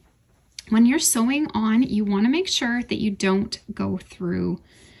 When you're sewing on, you want to make sure that you don't go through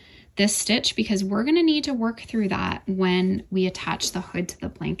this stitch, because we're going to need to work through that when we attach the hood to the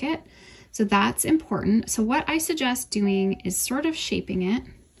blanket. So that's important. So what I suggest doing is sort of shaping it.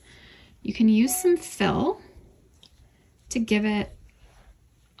 You can use some fill to give it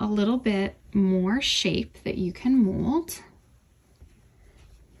a little bit more shape that you can mold.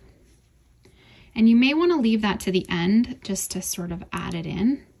 And you may want to leave that to the end just to sort of add it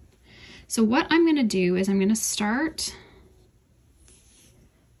in. So what I'm going to do is I'm going to start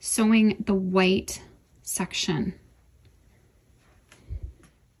sewing the white section.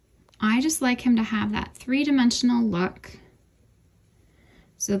 I just like him to have that three-dimensional look.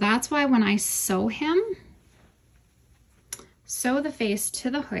 So that's why when I sew him, sew the face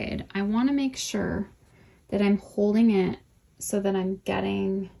to the hood, I want to make sure that I'm holding it so that I'm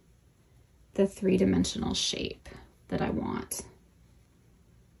getting the three-dimensional shape that I want.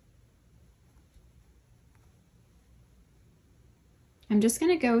 I'm just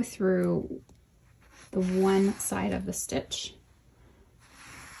going to go through the one side of the stitch.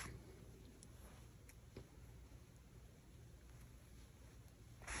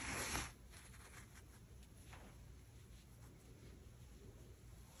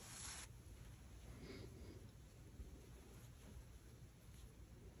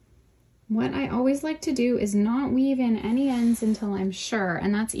 What I always like to do is not weave in any ends until I'm sure,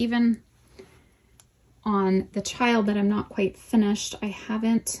 and that's even on the child that I'm not quite finished. I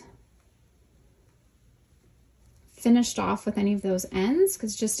haven't finished off with any of those ends,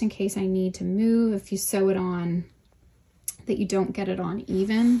 because just in case I need to move, if you sew it on, that you don't get it on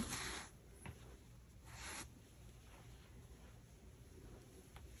even.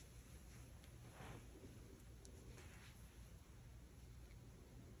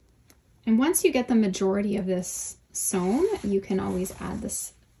 And once you get the majority of this sewn, you can always add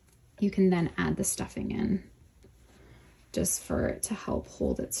this. You can then add the stuffing in just for it to help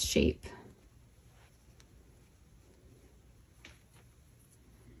hold its shape.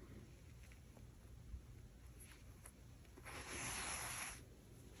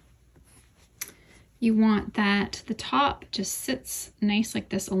 You want that the top just sits nice like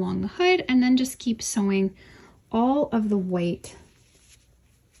this along the hood, and then just keep sewing all of the white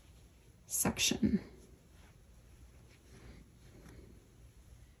section.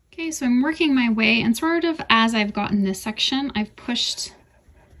 Okay, so I'm working my way, and sort of as I've gotten this section, I've pushed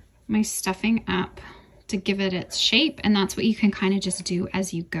my stuffing up to give it its shape, and that's what you can kind of just do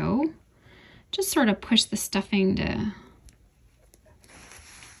as you go. Just sort of push the stuffing to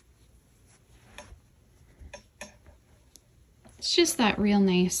it's just that real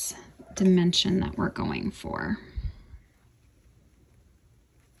nice dimension that we're going for.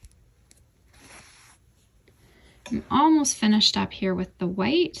 I'm almost finished up here with the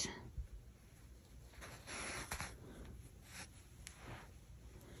white.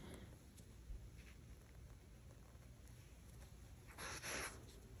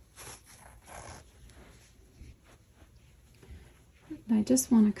 I just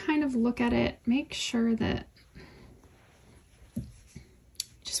want to kind of look at it, make sure that,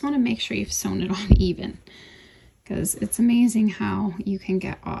 just want to make sure you've sewn it on even, because it's amazing how you can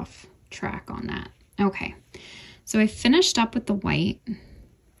get off track on that. Okay. So I finished up with the white.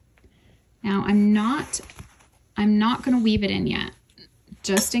 Now I'm not going to weave it in yet,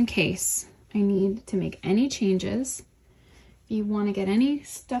 just in case I need to make any changes. If you want to get any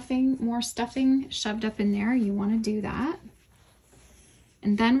stuffing, more stuffing shoved up in there, you want to do that.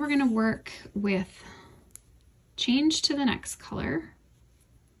 And then we're going to work with change to the next color.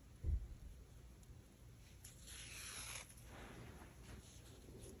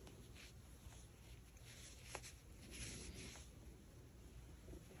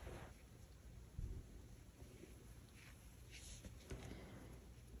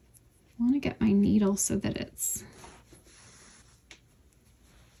 want to get my needle so that it's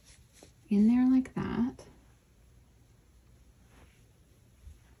in there like that.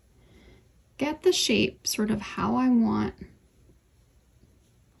 Get the shape sort of how I want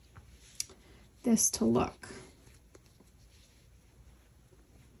this to look.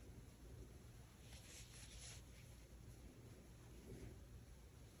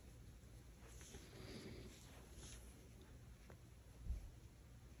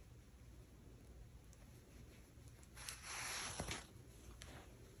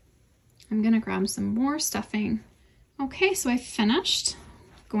 I'm gonna grab some more stuffing. Okay, so I finished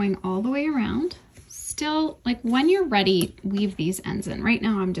going all the way around. Still, like when you're ready, weave these ends in. Right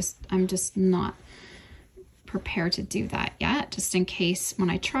now, I'm just not prepared to do that yet, just in case when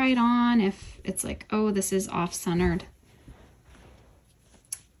I try it on, if it's like, oh, this is off-centered.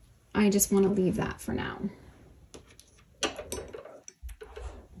 I just want to leave that for now. So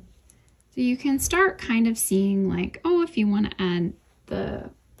you can start kind of seeing like, oh, if you want to add the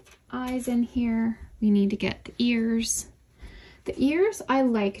eyes in here, we need to get the ears. The ears I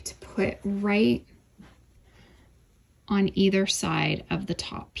like to put right on either side of the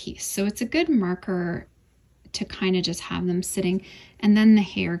top piece. So it's a good marker to kind of just have them sitting, and then the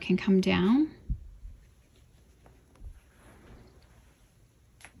hair can come down.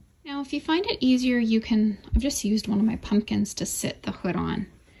 Now, if you find it easier, you can, I've just used one of my pumpkins to sit the hood on.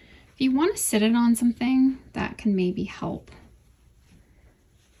 If you want to sit it on something, that can maybe help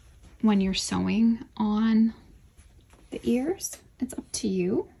when you're sewing on the ears. It's up to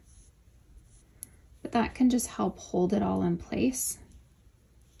you, but that can just help hold it all in place.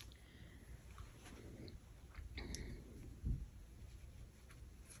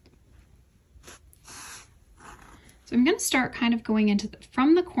 So I'm going to start kind of going into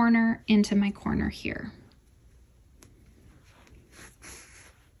from the corner into my corner here.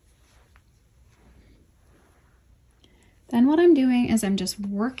 Then what I'm doing is I'm just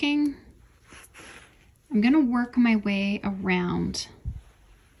working, I'm going to work my way around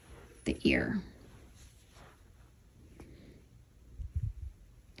the ear.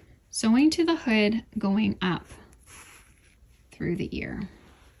 Sewing to the hood, going up through the ear.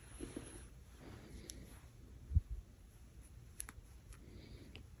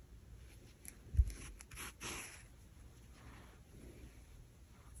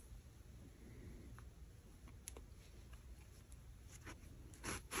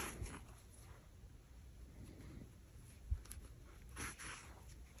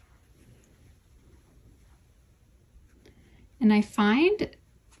 And I find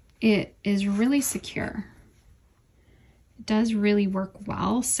it is really secure. It does really work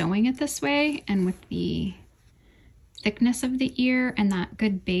well sewing it this way, and with the thickness of the ear and that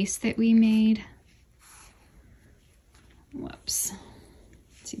good base that we made. Whoops.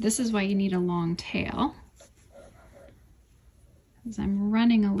 See, this is why you need a long tail, because I'm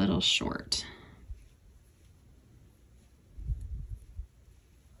running a little short.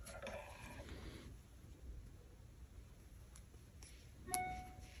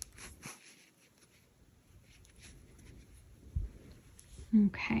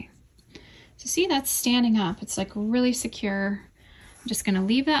 Okay, so see, that's standing up. It's like really secure. I'm just gonna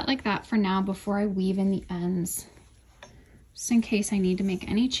leave that like that for now before I weave in the ends, just in case I need to make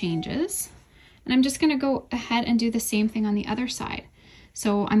any changes. And I'm just gonna go ahead and do the same thing on the other side.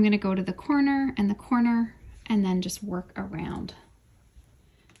 So I'm gonna go to the corner and then just work around.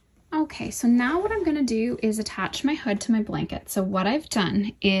 Okay, so now what I'm gonna do is attach my hood to my blanket. So what I've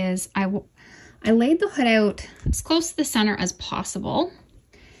done is I laid the hood out as close to the center as possible.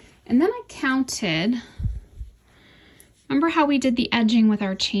 And then I counted, remember how we did the edging with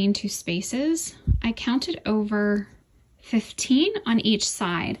our chain 2 spaces? I counted over 15 on each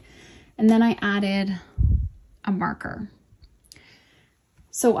side, and then I added a marker.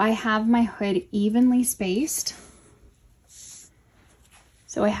 So I have my hood evenly spaced.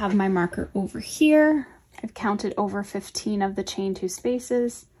 So I have my marker over here. I've counted over 15 of the chain 2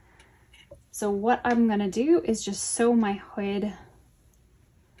 spaces. So what I'm gonna do is just sew my hood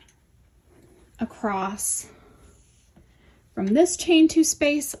across from this chain 2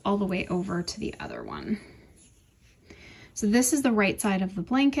 space all the way over to the other one. So this is the right side of the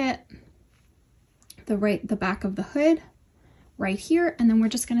blanket, the back of the hood right here, and then we're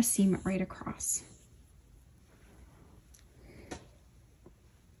just gonna seam it right across.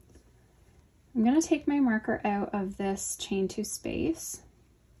 I'm gonna take my marker out of this chain 2 space.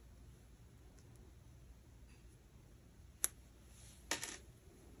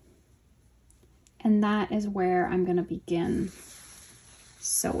 And that is where I'm going to begin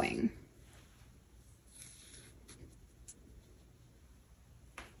sewing.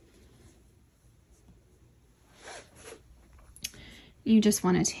 you just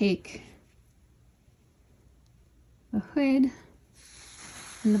want to take the hood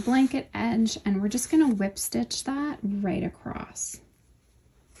and the blanket edge, and we're just going to whip stitch that right across.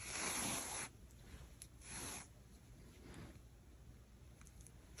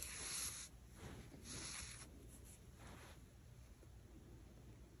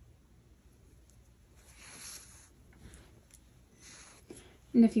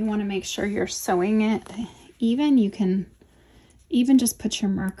 And if you want to make sure you're sewing it even, you can even just put your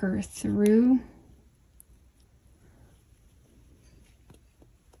marker through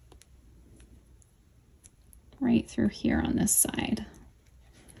right through here on this side.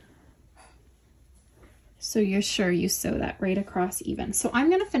 So you're sure you sew that right across even. So I'm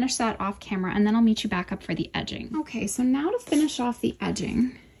going to finish that off camera and then I'll meet you back up for the edging. Okay, so now to finish off the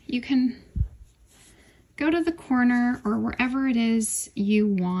edging, you can go to the corner or wherever it is you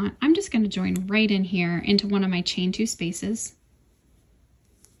want. I'm just going to join right in here into one of my chain 2 spaces.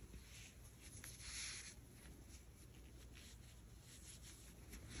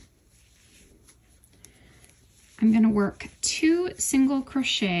 I'm going to work 2 single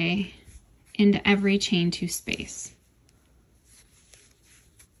crochet into every chain 2 space.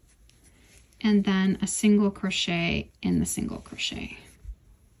 And then a single crochet in the single crochet.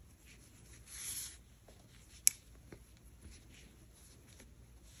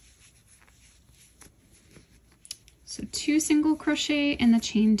 So 2 single crochet in the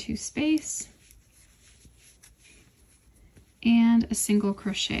chain 2 space and a single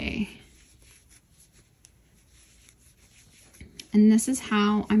crochet. And this is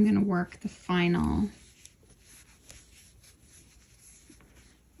how I'm going to work the final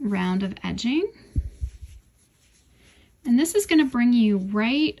round of edging. And this is going to bring you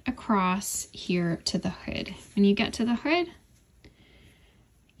right across here to the hood. When you get to the hood,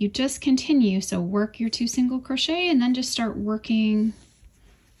 you just continue, so work your 2 single crochet and then just start working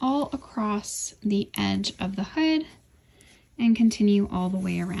all across the edge of the hood and continue all the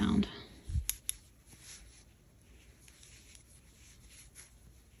way around.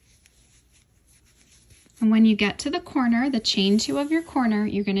 And when you get to the corner, the chain 2 of your corner,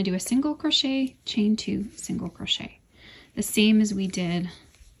 you're going to do a single crochet, chain 2, single crochet. The same as we did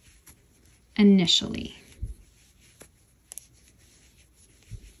initially.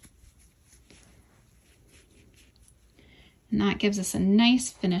 And that gives us a nice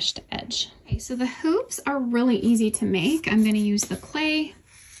finished edge. Okay, so the hoops are really easy to make. I'm going to use the clay.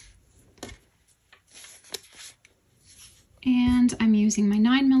 And I'm using my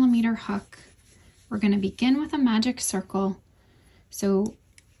 9mm hook. We're going to begin with a magic circle. So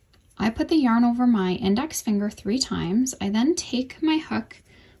I put the yarn over my index finger 3 times. I then take my hook,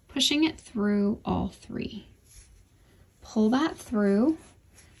 pushing it through all 3. Pull that through,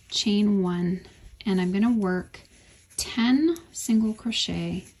 chain 1, and I'm going to work 10 single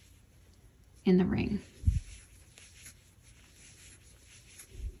crochet in the ring.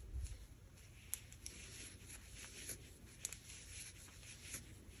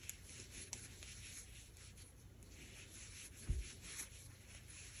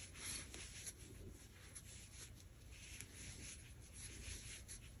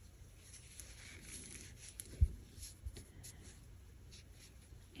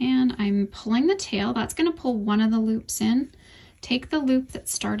 And I'm pulling the tail. That's going to pull one of the loops in. Take the loop that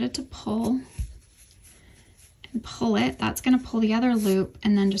started to pull and pull it. That's going to pull the other loop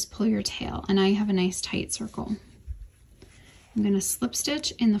and then just pull your tail. And now you have a nice tight circle. I'm going to slip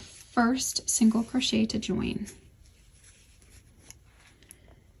stitch in the first single crochet to join.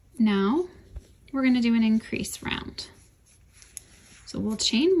 Now we're going to do an increase round. So we'll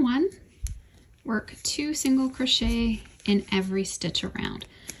chain 1, work 2 single crochet in every stitch around.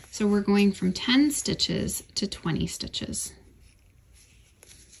 So we're going from 10 stitches to 20 stitches.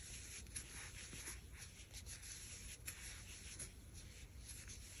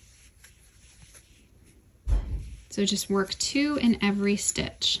 So just work 2 in every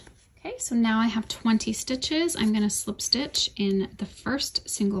stitch. Okay, so now I have 20 stitches. I'm going to slip stitch in the first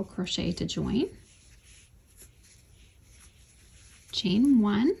single crochet to join. Chain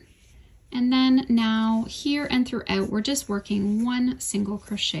 1. And then now here and throughout, we're just working 1 single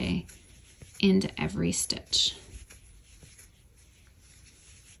crochet into every stitch.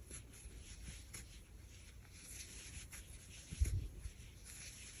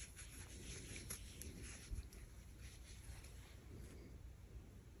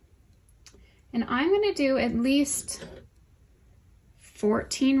 And I'm going to do at least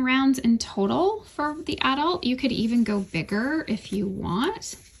 14 rounds in total for the adult. You could even go bigger if you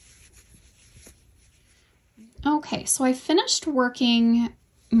want. Okay, so I finished working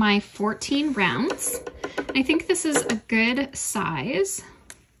my 14 rounds. I think this is a good size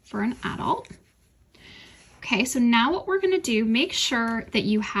for an adult. Okay, so now what we're gonna do, make sure that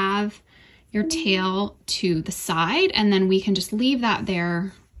you have your tail to the side, and then we can just leave that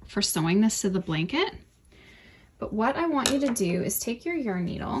there for sewing this to the blanket. But what I want you to do is take your yarn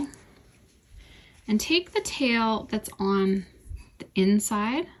needle and take the tail that's on the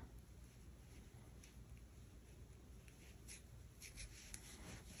inside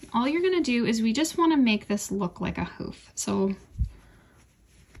all you're gonna do is we just wanna make this look like a hoof. So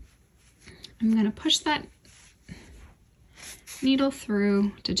I'm gonna push that needle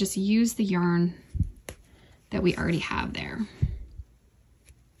through to just use the yarn that we already have there.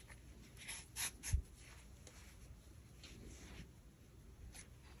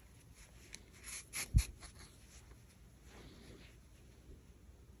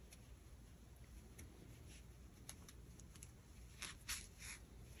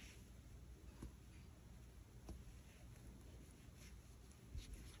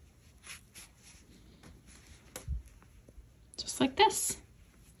 Just like this.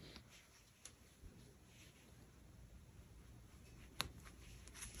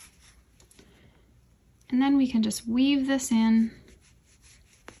 And then we can just weave this in.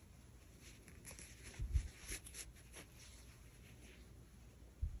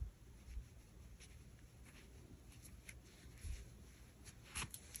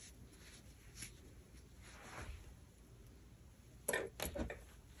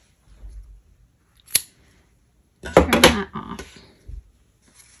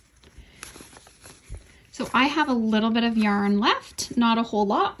 So I have a little bit of yarn left, not a whole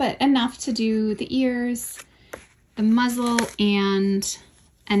lot, but enough to do the ears, the muzzle, and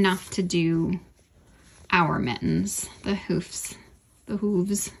enough to do our mittens, the hoofs, the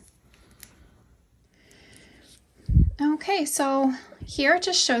hooves. Okay, so here it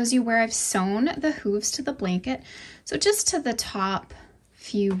just shows you where I've sewn the hooves to the blanket. So just to the top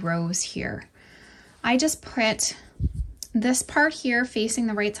few rows here, I just put this part here facing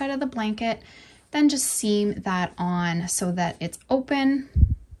the right side of the blanket, then just seam that on so that it's open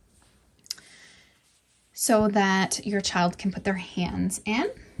so that your child can put their hands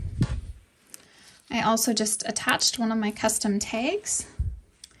in. I also just attached one of my custom tags.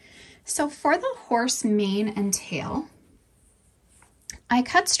 So for the horse mane and tail, I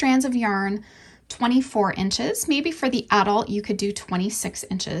cut strands of yarn 24 inches. Maybe for the adult, you could do 26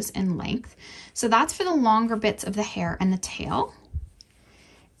 inches in length. So that's for the longer bits of the hair and the tail.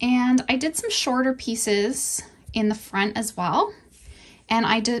 And I did some shorter pieces in the front as well. And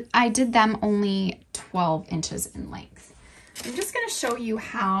I did them only 12 inches in length. I'm just gonna show you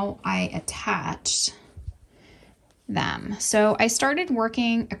how I attached them. So I started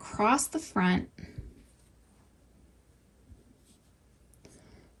working across the front.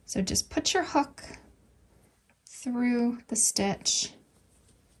 So just put your hook through the stitch.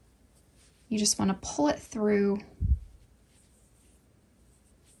 You just wanna pull it through.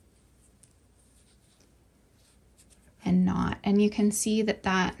 And knot, and you can see that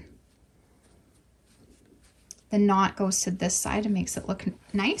the knot goes to this side and makes it look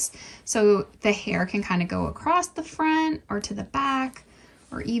nice. So the hair can kind of go across the front or to the back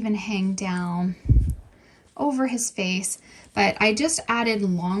or even hang down over his face. But I just added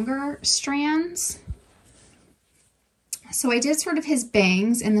longer strands. So I did sort of his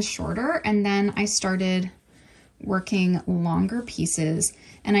bangs in the shorter, and then I started working longer pieces,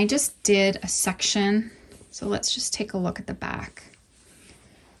 and I just did a section. So let's just take a look at the back.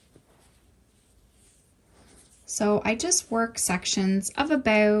 So I just work sections of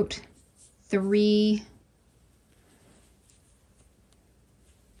about 3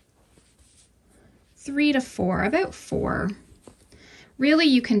 to 4, about 4. Really,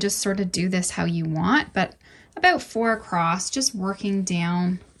 you can just sort of do this how you want, but about 4 across, just working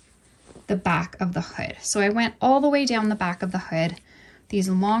down the back of the hood. So I went all the way down the back of the hood, these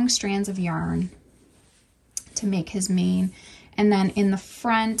long strands of yarn to make his mane. And then in the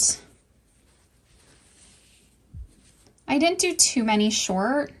front, I didn't do too many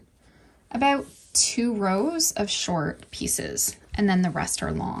short, about 2 rows of short pieces, and then the rest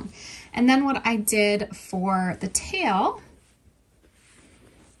are long. And then what I did for the tail,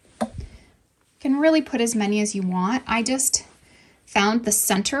 you can really put as many as you want. I just found the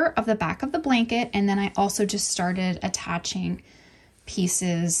center of the back of the blanket, and then I also just started attaching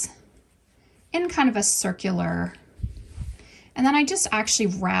pieces in kind of a circular, and then I just actually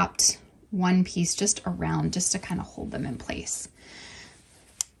wrapped one piece just around just to kind of hold them in place.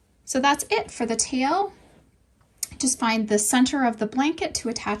 So that's it for the tail. Just find the center of the blanket to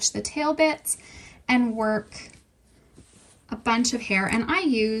attach the tail bits and work a bunch of hair, and I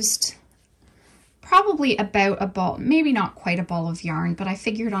used probably about a ball, maybe not quite a ball of yarn, but I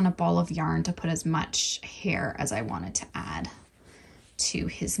figured on a ball of yarn to put as much hair as I wanted to add to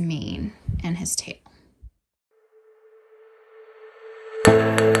his mane and his tail.